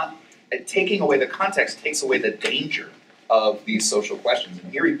 And taking away the context takes away the danger of these social questions. And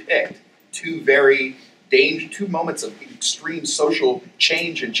here he picked two moments of extreme social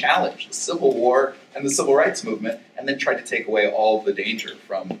change and challenge, the Civil War and the Civil Rights Movement, and then tried to take away all of the danger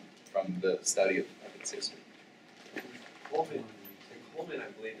from the study of its history. Coleman,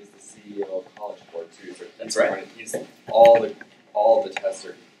 I believe, is the CEO of College Board, too. So that's right. He's all the tests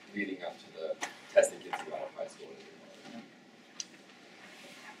are leading up to the test that gets you out of high school.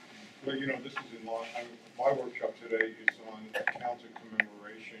 Well, this is in line. My workshop today is on counter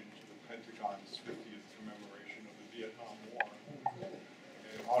commemoration to the Pentagon's 50th commemoration of the Vietnam War.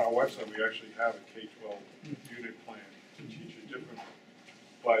 And on our website, we actually have a K-12 unit plan to teach it differently.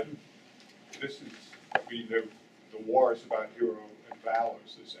 But this is, the war is about hero and valor,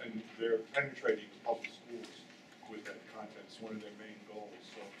 and they're penetrating the public schools with that content. It's one of their main goals.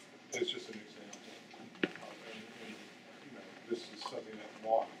 So it's just an example. And this is something that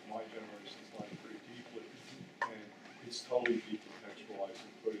my generation's learned pretty deeply, and it's totally decontextualized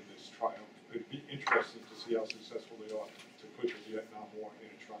and put in this triumph. It'd be interesting to see how successful they are to put the Vietnam War in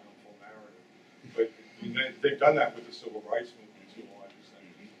a triumphal narrative. But they've done that with the Civil Rights Movement to a large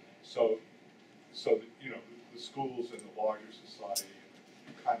extent. So the schools and the larger society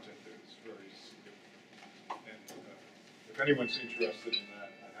and the content there is very significant. And if anyone's interested in that,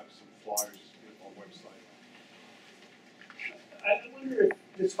 I have some flyers with our website. I wonder if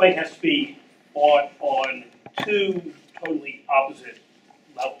this fight has to be fought on two totally opposite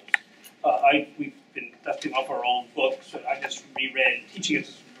levels. We've been dusting off our old books, and I just reread Teaching as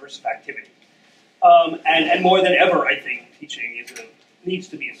a Subversive Activity. And more than ever, I think teaching needs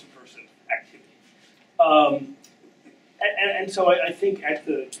to be a subversive activity. And so I think at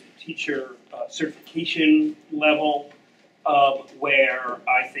the teacher certification level, where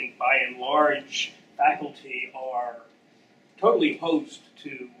I think by and large faculty are totally opposed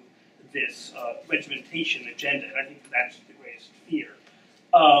to this regimentation agenda, and I think that's the greatest fear.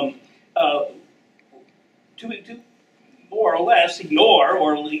 To more or less ignore,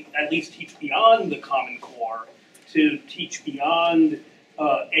 or at least teach beyond the Common Core, to teach beyond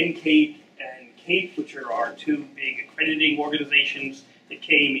NCAPE and CAPE, which are our two big accrediting organizations that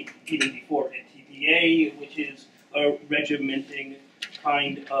came even before NTPA, which is a regimenting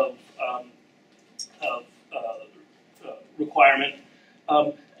kind of requirement.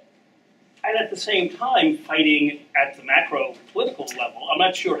 And at the same time, fighting at the macro political level. I'm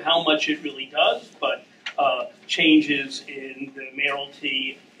not sure how much it really does, but changes in the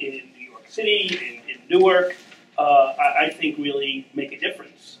mayoralty in New York City, in Newark, I think really make a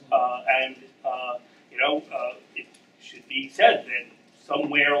difference. It should be said that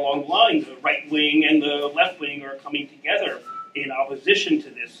somewhere along the lines, the right wing and the left wing are coming together in opposition to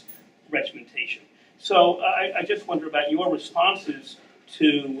this regimentation. So I just wonder about your responses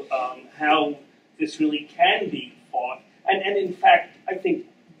to how this really can be fought. And in fact, I think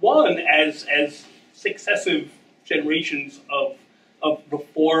one, as successive generations of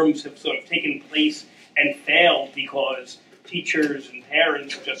reforms have sort of taken place and failed because teachers and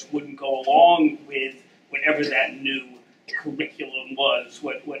parents just wouldn't go along with whatever that new curriculum was,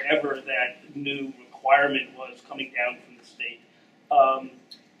 whatever that new requirement was coming down from the state.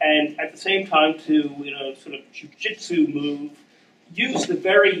 And at the same time, to sort of jujitsu move, use the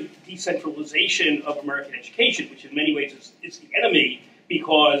very decentralization of American education, which in many ways is the enemy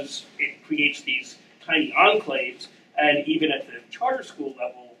because it creates these tiny enclaves, and even at the charter school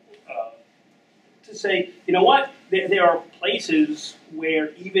level, to say, you know what, there are places where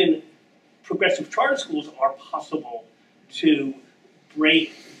even progressive charter schools are possible to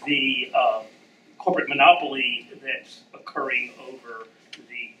break the corporate monopoly that's occurring over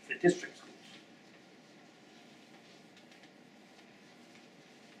the district schools.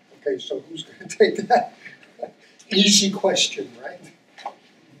 Okay, so who's going to take that? Easy question, right?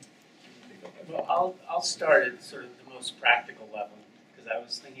 Well, I'll start at sort of the most practical level, because I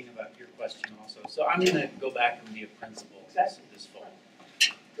was thinking about your question also. So I'm going to go back and be a principal this fall.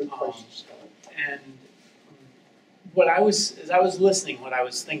 Good place to start. And as I was listening, what I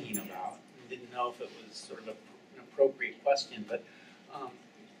was thinking about, I didn't know if it was sort of an appropriate question, but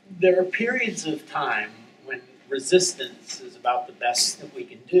there are periods of time when resistance is about the best that we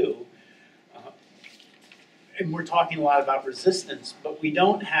can do. And we're talking a lot about resistance, but we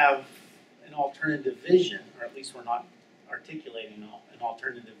don't have an alternative vision, or at least we're not articulating an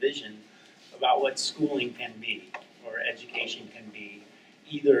alternative vision about what schooling can be, or education can be,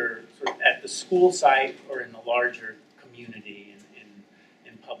 either sort of at the school site or in the larger community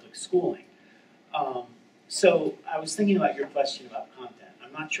in public schooling. So I was thinking about your question about content.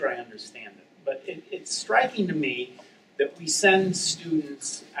 I'm not sure I understand it, but it's striking to me that we send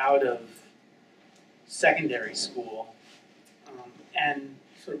students out of secondary school and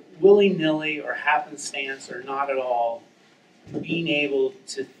sort of willy-nilly or happenstance or not at all being able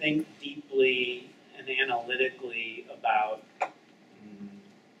to think deeply and analytically about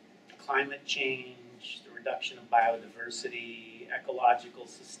climate change, the reduction of biodiversity, ecological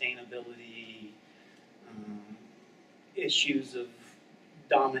sustainability, issues of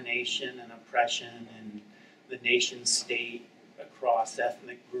domination and oppression in the nation state across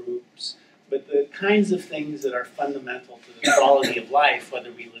ethnic groups, but the kinds of things that are fundamental to the quality of life,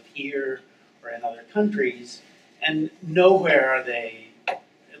 whether we live here or in other countries, and nowhere are they, at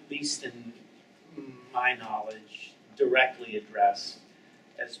least in my knowledge, directly addressed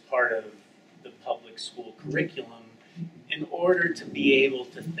as part of the public school curriculum in order to be able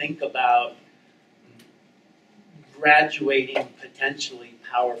to think about graduating potentially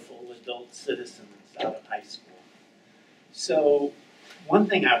powerful adult citizens out of high school. So one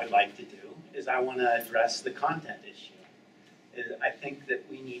thing I would like to do is I want to address the content issue. I think that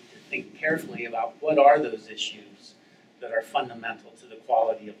we need to think carefully about what are those issues that are fundamental to the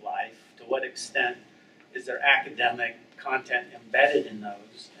quality of life, to what extent is there academic content embedded in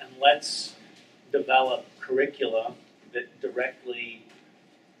those, and let's develop curricula that directly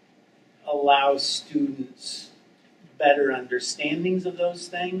allow students better understandings of those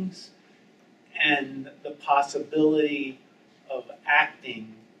things and the possibility of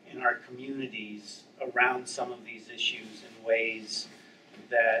acting in our communities around some of these issues in ways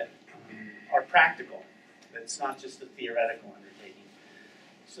that are practical. That's not just a theoretical undertaking.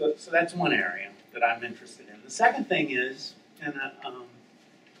 So that's one area that I'm interested in. The second thing is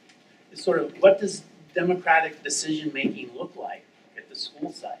sort of what does democratic decision making look like at the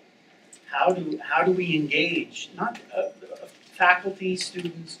school site? How do we engage not faculty,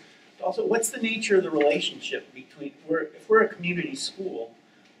 students, but also what's the nature of the relationship between if we're a community school,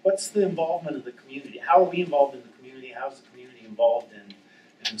 what's the involvement of the community? How are we involved in the community? How is the community involved in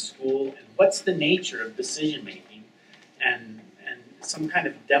the school? And what's the nature of decision making and some kind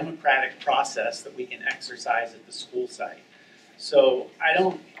of democratic process that we can exercise at the school site? So I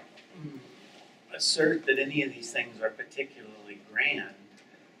don't assert that any of these things are particularly grand,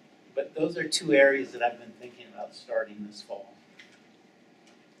 but those are two areas that I've been thinking about starting this fall.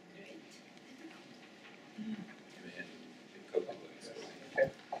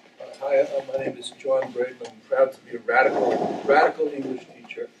 Hi, my name is John Braden. I'm proud to be a radical English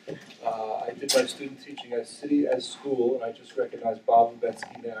teacher. I did my student teaching at City as School, and I just recognized Bob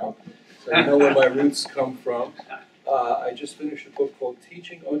Lubetsky now, so I know where my roots come from. I just finished a book called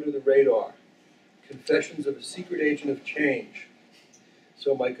Teaching Under the Radar, Confessions of a Secret Agent of Change.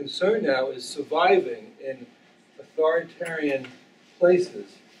 So my concern now is surviving in authoritarian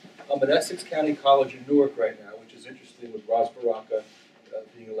places. I'm at Essex County College in Newark right now, which is interesting with Ras Baraka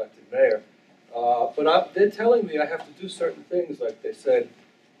being elected mayor. But they're telling me I have to do certain things, like they said,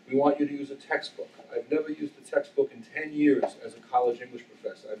 we want you to use a textbook. I've never used a textbook in 10 years as a college English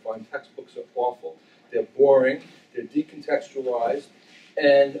professor. I find textbooks are awful. They're boring, they're decontextualized,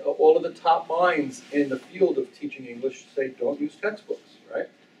 and all of the top minds in the field of teaching English say don't use textbooks, right?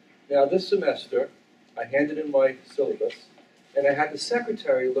 Now this semester, I handed in my syllabus, and I had the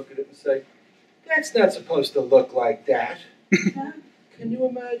secretary look at it and say, that's not supposed to look like that. Can you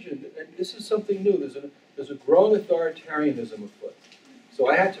imagine? And this is something new. There's a growing authoritarianism afoot. So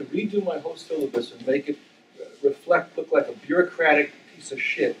I had to redo my whole syllabus and make it look like a bureaucratic piece of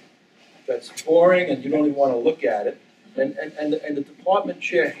shit that's boring and you don't even want to look at it. And the department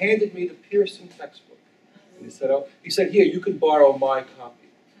chair handed me the Pearson textbook. And he said, here, you can borrow my copy.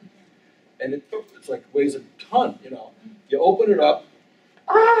 And it's like weighs a ton, you know. You open it up,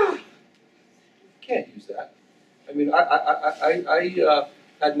 can't use that. I mean, I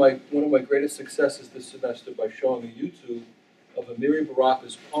had one of my greatest successes this semester by showing a YouTube of Amiri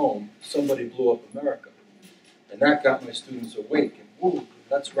Baraka's poem, Somebody Blew Up America. And that got my students awake. And, woo,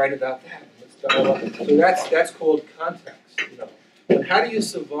 let's write about that. So that's called context, you know. But how do you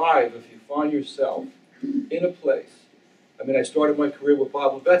survive if you find yourself in a place? I mean, I started my career with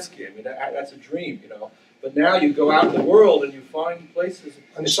Bob Lubetsky. I mean, that's a dream, you know. But now you go out in the world and you find places.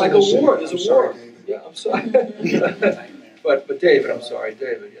 It's like a war. There's a war. Yeah, I'm sorry. but David, I'm sorry,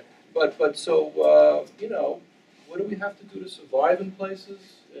 David. Yeah. But so you know, what do we have to do to survive in places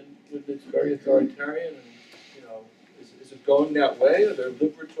and when it's very authoritarian? And you know, is it going that way? Are there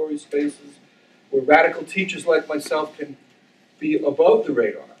liberatory spaces where radical teachers like myself can be above the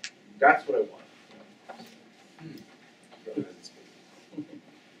radar? That's what I want.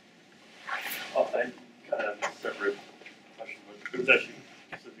 I kind of have a separate question, but it was actually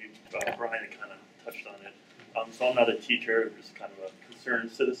Brian kind of touched on it. So I'm not a teacher, I'm just kind of a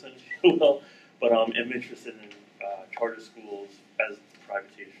concerned citizen, if you will, but I'm interested in charter schools as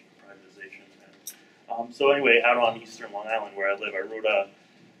privatization. And, so anyway, out on Eastern Long Island where I live, I wrote a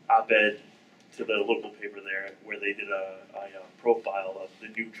op-ed to the local paper there where they did a profile of the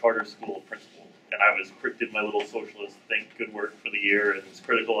new charter school principal. And I did my little socialist thing, good work for the year, and was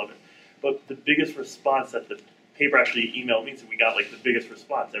critical of it. But the biggest response that the paper actually emailed me, so we got like the biggest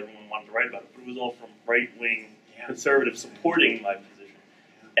response. Everyone wanted to write about it, but it was all from right-wing conservatives supporting my position.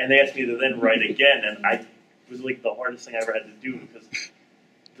 And they asked me to then write again, and it was like the hardest thing I ever had to do because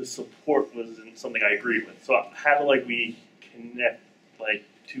the support wasn't something I agreed with. So how do we connect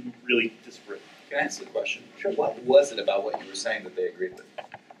two really disparate? Can I ask a question? Sure. What was it about what you were saying that they agreed with?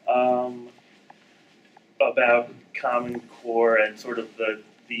 About Common Core and sort of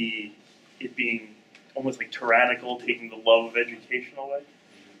it being almost like tyrannical, taking the love of education away.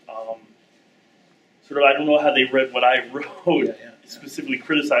 I don't know how they read what I wrote, specifically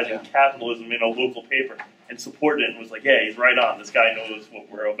criticizing capitalism in a local paper, and supported it and was like, yeah, he's right on, this guy knows what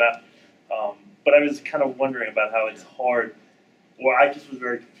we're about. But I was kind of wondering about how it's hard, or I just was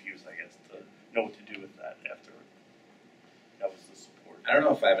very confused, I guess, to know what to do with that after that was the support. I don't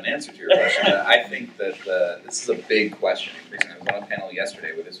know if I have an answer to your question. I think that this is a big question. I was on a panel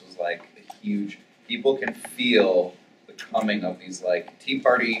yesterday where this was like a huge, people can feel the coming of these like Tea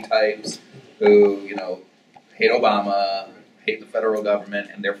Party types who, hate Obama, hate the federal government,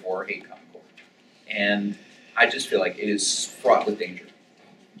 and therefore hate Common Core. And I just feel like it is fraught with danger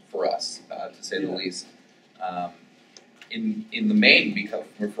for us, to say the least. In the main, because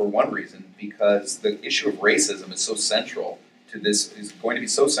for one reason, because the issue of racism is so central to this, is going to be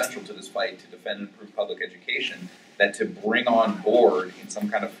so central to this fight to defend and improve public education, that to bring on board in some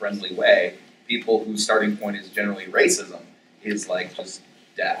kind of friendly way people whose starting point is generally racism is like just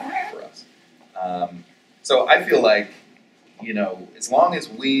death for us. So I feel like, you know, as long as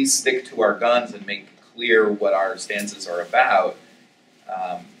we stick to our guns and make clear what our stances are about,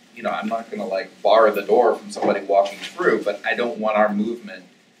 you know, I'm not going to like bar the door from somebody walking through, but I don't want our movement,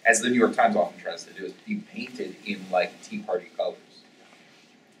 as the New York Times often tries to do, is be painted in like Tea Party colors.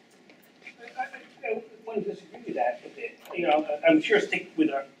 I want to disagree with that a bit. You know, I'm sure stick with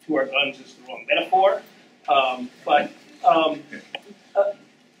to our guns is the wrong metaphor, but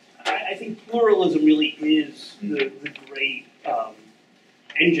I think pluralism really is the great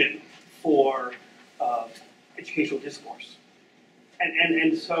engine for educational discourse.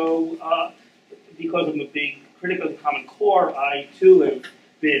 And so, because I'm a big critic of the Common Core, I too have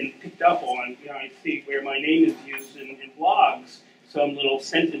been picked up on, you know, I see where my name is used in blogs, some little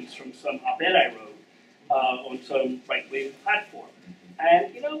sentence from some op-ed I wrote on some right-wing platform.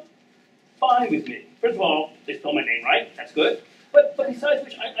 And, you know, fine with me. First of all, they spell my name right, that's good. But besides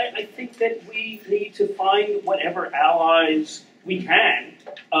which, I think that we need to find whatever allies we can,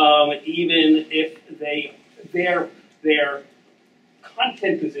 even if their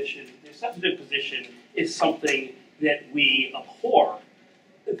content position, their substantive position is something that we abhor.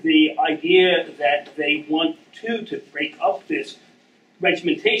 The idea that they want to break up this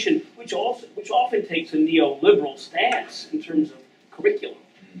regimentation, which often takes a neoliberal stance in terms of curriculum.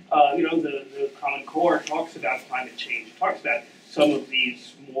 You know, the Common Core talks about climate change, talks about some of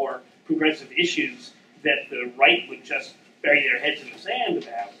these more progressive issues that the right would just bury their heads in the sand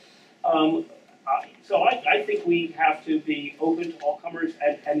about. So I think we have to be open to all comers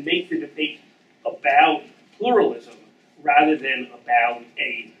and make the debate about pluralism rather than about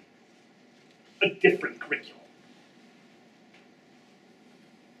a different curriculum.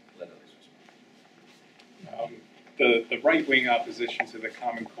 The right-wing opposition to the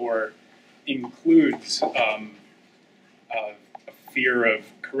Common Core includes a fear of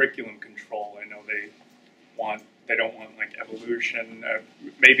curriculum control. I know they don't want like evolution.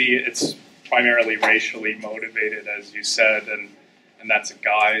 Maybe it's primarily racially motivated, as you said, and that's a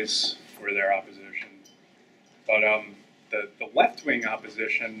guise for their opposition. But the left-wing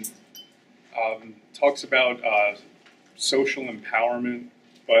opposition talks about social empowerment,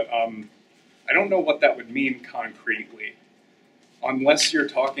 but I don't know what that would mean concretely, unless you're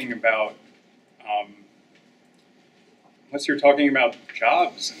talking about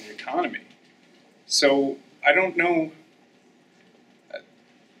jobs and the economy. So I don't know,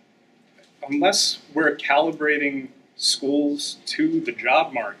 unless we're calibrating schools to the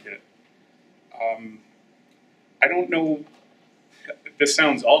job market. I don't know. This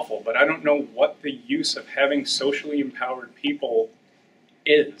sounds awful, but I don't know what the use of having socially empowered people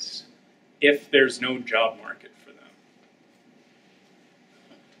is if there's no job market for them.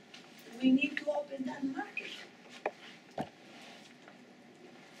 We need to open that market.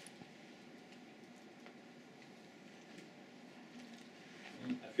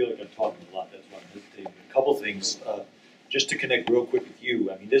 I feel like I'm talking a lot, that's why I'm hesitating. A couple things, just to connect real quick with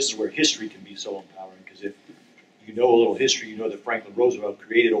you. I mean, this is where history can be so empowering, because if you know a little history, you know that Franklin Roosevelt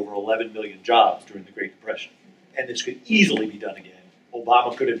created over 11 million jobs during the Great Depression. And this could easily be done again.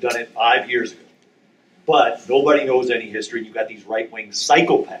 Obama could have done it 5 years ago. But nobody knows any history. You've got these right-wing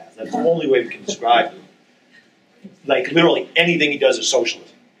psychopaths. That's the only way we can describe them. Like, literally, anything he does is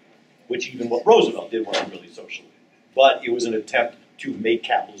socialism, which even what Roosevelt did wasn't really socialism. But it was an attempt to make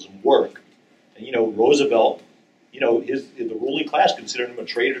capitalism work. And, you know, Roosevelt, you know, the ruling class considered him a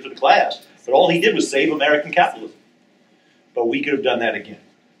traitor to the class. But all he did was save American capitalism. But we could have done that again.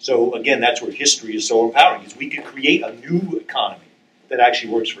 So, again, that's where history is so empowering, is we could create a new economy that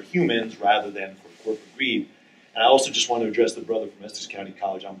actually works for humans rather than for corporate greed. And I also just want to address the brother from Essex County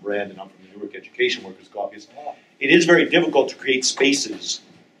College. I'm Brandon. I'm from the Newark Education Workers Caucus. It is very difficult to create spaces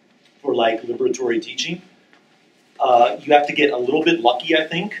for, like, liberatory teaching. You have to get a little bit lucky, I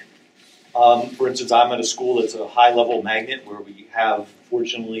think. For instance, I'm at a school that's a high-level magnet where we have,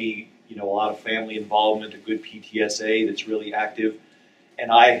 fortunately, you know, a lot of family involvement, a good PTSA that's really active.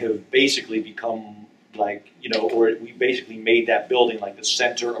 And I have basically become like, you know, or we basically made that building like the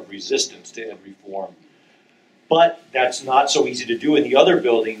center of resistance to ed reform. But that's not so easy to do in the other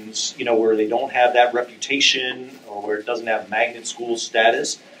buildings, you know, where they don't have that reputation or where it doesn't have magnet school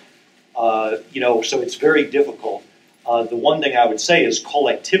status. You know, so it's very difficult. The one thing I would say is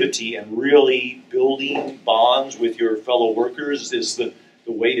collectivity and really building bonds with your fellow workers is the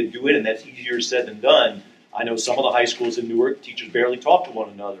way to do it, and that's easier said than done. I know some of the high schools in Newark, teachers barely talk to one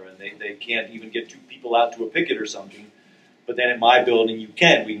another, and they can't even get two people out to a picket or something. But then in my building, you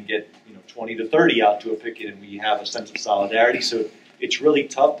can. We can get 20 to 30 out to a picket, and we have a sense of solidarity. So it's really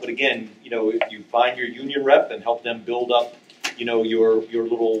tough. But again, if you find your union rep and help them build up, your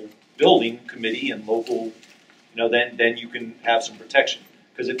little building committee and local, then you can have some protection.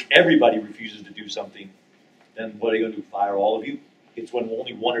 Because if everybody refuses to do something, then what are you going to do? Fire all of you? It's when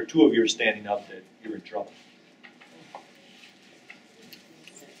only one or two of you are standing up that you're in trouble.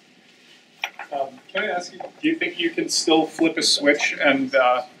 Can I ask you, do you think you can still flip a switch and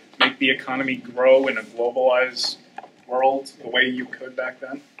make the economy grow in a globalized world the way you could back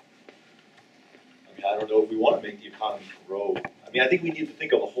then? I mean, I don't know if we want to make the economy grow. I mean, I think we need to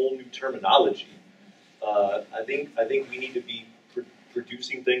think of a whole new terminology. I think we need to be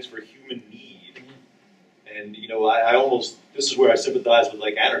producing things for human need. And I almost, this is where I sympathize with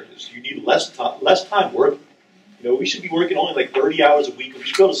like anarchists. You need less time working. We should be working only like 30 hours a week. We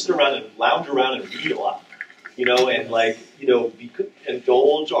should be able to sit around and lounge around and read a lot. And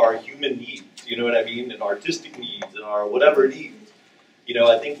indulge our human needs. You know what I mean? And artistic needs and our whatever needs.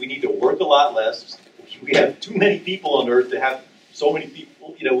 I think we need to work a lot less. We have too many people on Earth to have so many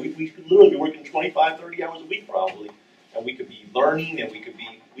people. We could literally be working 25, 30 hours a week probably, and we could be learning, and we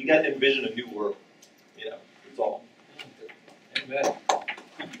got to envision a new world. That's all. Amen.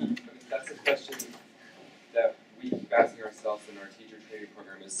 That's a question that we keep asking ourselves in our teacher training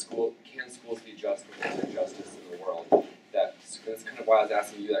program: can schools be just when there's injustice in the world? That's kind of why I was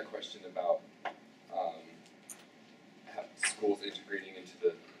asking you that question about schools integrating into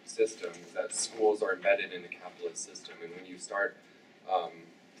the system. Is that schools are embedded in the capitalist system, and when you start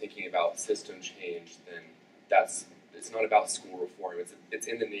thinking about system change, then it's not about school reform. It's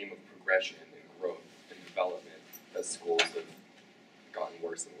in the name of progression and growth and development that schools have gotten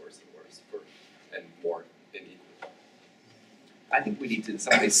worse and worse and worse and more unequal. I think we need to in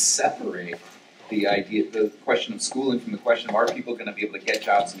some ways separate the question of schooling from the question of, are people going to be able to get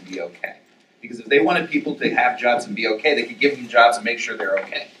jobs and be okay? Because if they wanted people to have jobs and be okay, they could give them jobs and make sure they're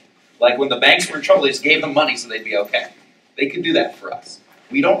okay. Like when the banks were in trouble, they just gave them money so they'd be okay. They could do that for us.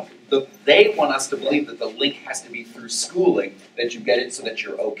 They want us to believe that the link has to be through schooling, that you get it so that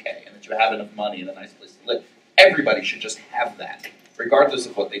you're okay and that you have enough money and a nice place to live. Everybody should just have that, regardless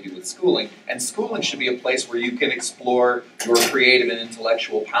of what they do with schooling. And schooling should be a place where you can explore your creative and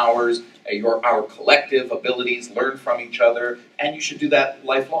intellectual powers, our collective abilities, learn from each other, and you should do that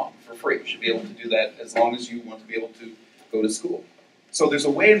lifelong for free. You should be able to do that as long as you want to be able to go to school. So there's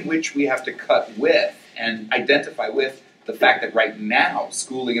a way in which we have to cut with and identify with the fact that right now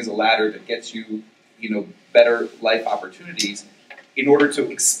schooling is a ladder that gets you, better life opportunities in order to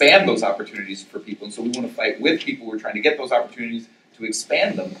expand those opportunities for people. And so we want to fight with people who are trying to get those opportunities to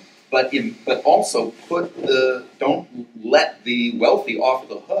expand them, but also don't let the wealthy off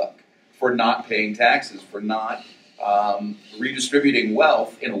the hook for not paying taxes, for not redistributing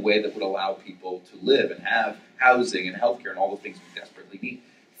wealth in a way that would allow people to live and have housing and healthcare and all the things we desperately need.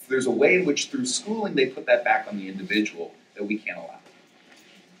 There's a way in which through schooling they put that back on the individual that we can't allow.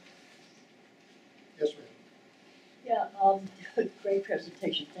 Yes, ma'am. Yeah, great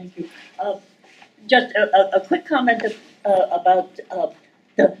presentation, thank you. Just a quick comment about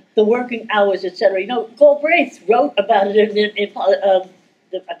the working hours, et cetera. Galbraith wrote about it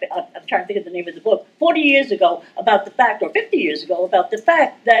I'm trying to think of the name of the book, 40 years ago about the fact, or 50 years ago, about the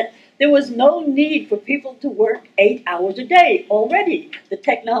fact that there was no need for people to work 8 hours a day already. The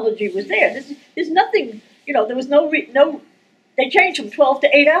technology was there. There's nothing, there was they changed from 12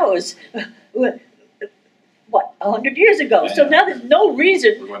 to 8 hours. 100 years ago. So now there's no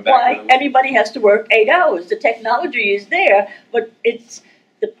reason why anybody has to work 8 hours. The technology is there, but it's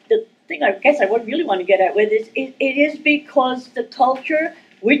the thing I guess I really want to get at with is it is because the culture,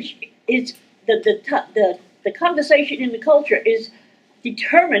 which is the conversation in the culture is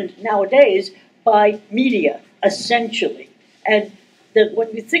determined nowadays by media, essentially. And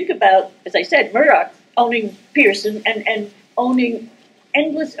when you think about, as I said, Murdoch owning Pearson and owning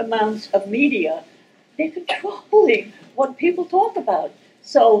endless amounts of media, they're controlling what people talk about.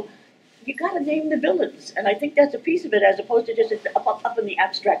 So you got to name the villains, and I think that's a piece of it, as opposed to just up in the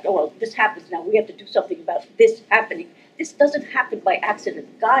abstract. Oh well, this happens now. We have to do something about this happening. This doesn't happen by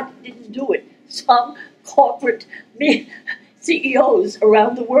accident. God didn't do it. Some corporate CEOs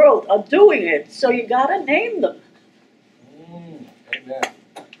around the world are doing it. So you got to name them. Amen.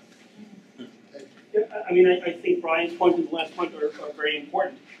 Yeah, I think Brian's point and the last point are very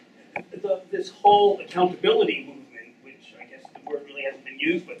important. This whole accountability movement,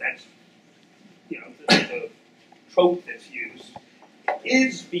 used, but that's, the trope that's used,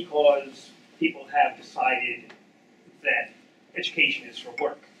 is because people have decided that education is for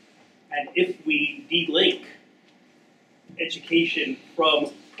work. And if we de-link education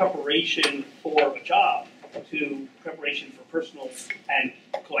from preparation for a job to preparation for personal and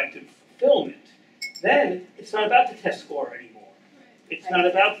collective fulfillment, then it's not about the test score anymore. It's not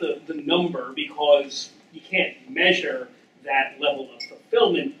about the number, because you can't measure that level of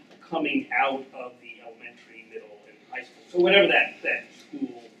fulfillment coming out of the elementary, middle, and high school. So whatever that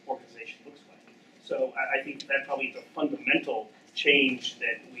school organization looks like. So I think that probably is a fundamental change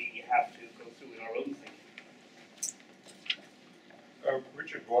that we have to go through in our own thinking.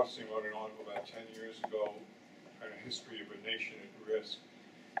 Richard Boston wrote an article about 10 years ago on a history of a nation at risk.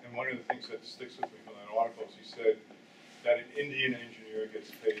 And one of the things that sticks with me from that article is he said that an Indian engineer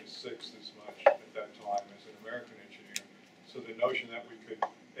gets paid a sixth as much at that time as an American engineer. So the notion that we could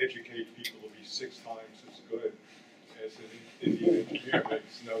educate people to be 6 times as good as an Indian engineer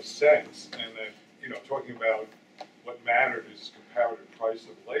makes no sense. And that, talking about what mattered is comparative price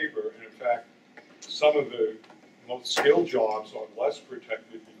of labor. And in fact, some of the most skilled jobs are less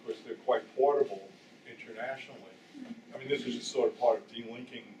protected because they're quite portable internationally. I mean, this is just sort of part of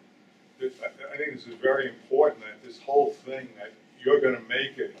delinking. I think this is very important, that this whole thing that you're going to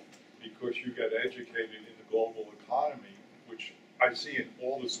make it because you get educated in the global economy, which I see in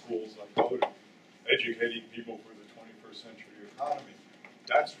all the schools I go to, educating people for the 21st century economy.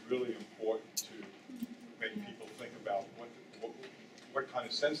 That's really important to make people think about what kind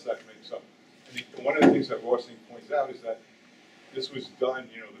of sense that makes up. And one of the things that Rothstein points out is that this was done,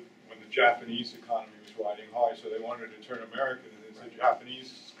 when the Japanese economy was riding high, so they wanted to turn American into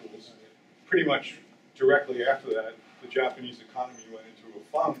Japanese schools. Pretty much directly after that, the Japanese economy went into a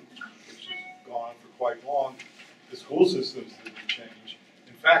funk, which has gone on for quite long. The school systems didn't change.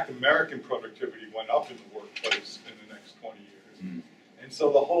 In fact, American productivity went up in the workplace in the next 20 years. And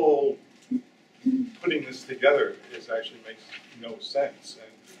so the whole putting this together actually makes no sense.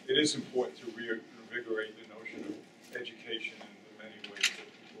 And it is important to reinvigorate the notion of education in the many ways that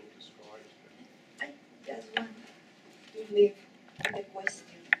people have described. I just want to leave the question.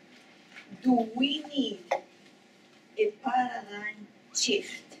 Do we need a paradigm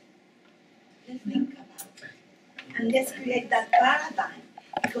shift? Let's think about it. And let's create that paradigm.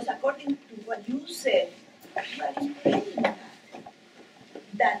 Because according to what you said, you are implying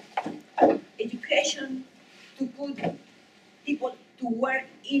that education to put people to work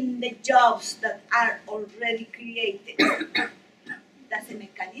in the jobs that are already created. That's a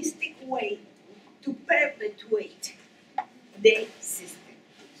mechanistic way to perpetuate the system.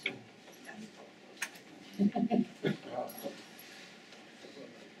 But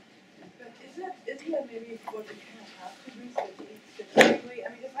isn't that maybe what we kind of have to do statistically? I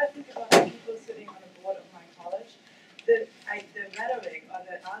mean, if I think about the people sitting on the board of my college, the rhetoric or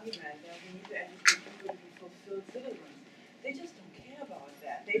the argument that we need to educate people to be fulfilled citizens, they just don't care about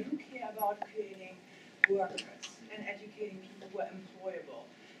that. They do care about creating workers and educating people who are employable.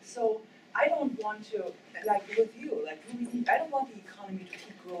 So I don't want to, like with you, I don't want the economy to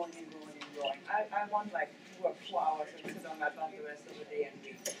keep growing and growing and growing. I want to work 4 hours and sit on my butt the rest of the day and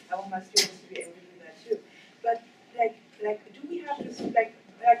read. I want my students to be able to do that too. But do we have to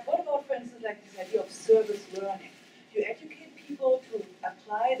what about, for instance, this idea of service learning? You educate people to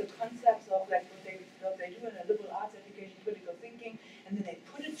apply the concepts of what they do in a liberal arts education, critical thinking, and then they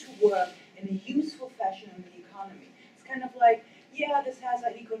put it to work in a useful fashion in the economy. It's kind of like, yeah, this has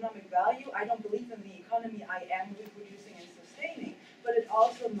an economic value. I don't believe in the economy I am reproducing and sustaining, but it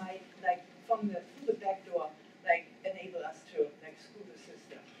also might, through the back door, enable us to screw the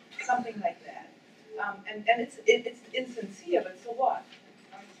system, something like that. And it's insincere, but so what?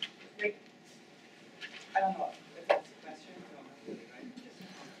 I don't know if that's a question.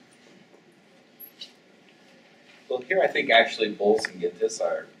 Well, here I think actually Bowles and Gintis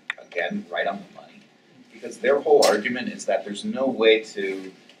are, again, right on the money. Because their whole argument is that there's no way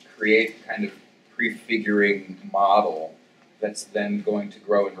to create kind of prefiguring model that's then going to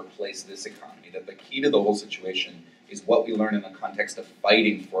grow and replace this economy. That the key to the whole situation is what we learn in the context of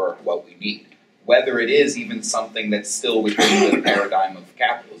fighting for what we need. Whether it is even something that's still within the paradigm of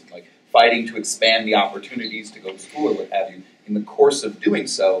capitalism, like fighting to expand the opportunities to go to school or what have you. In the course of doing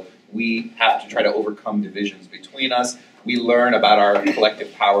so, we have to try to overcome divisions between us. We learn about our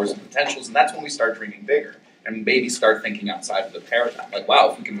collective powers and potentials, and that's when we start dreaming bigger and maybe start thinking outside of the paradigm. Like, wow,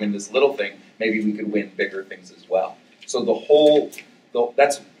 if we can win this little thing, maybe we could win bigger things as well. So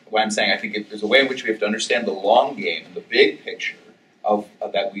that's why I'm saying I think there's a way in which we have to understand the long game, the big picture of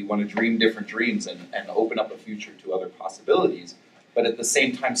that we want to dream different dreams and open up a future to other possibilities. but at the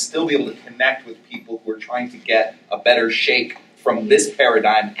same time still be able to connect with people who are trying to get a better shake from this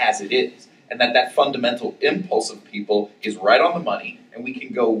paradigm as it is. And that fundamental impulse of people is right on the money, and we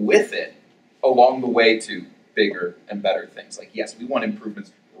can go with it along the way to bigger and better things. Like, yes, we want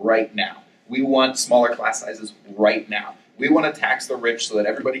improvements right now. We want smaller class sizes right now. We want to tax the rich so that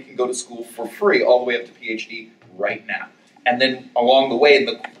everybody can go to school for free all the way up to PhD right now. And then along the way,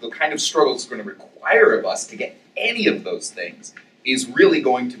 the kind of struggle it's going to require of us to get any of those things is really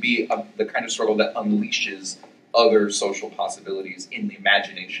going to be the kind of struggle that unleashes other social possibilities in the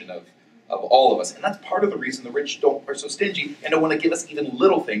imagination of all of us. And that's part of the reason the rich are so stingy and don't want to give us even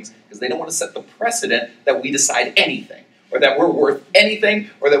little things, because they don't want to set the precedent that we decide anything, or that we're worth anything,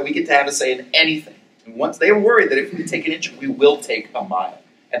 or that we get to have a say in anything. And once they are worried that if we take an inch, we will take a mile.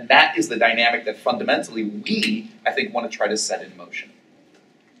 And that is the dynamic that fundamentally we, I think, want to try to set in motion.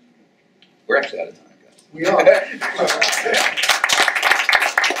 We're actually out of time, guys. We are.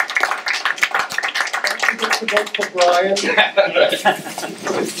 Don't forget to vote for Brian.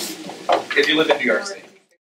 If you live in New York State.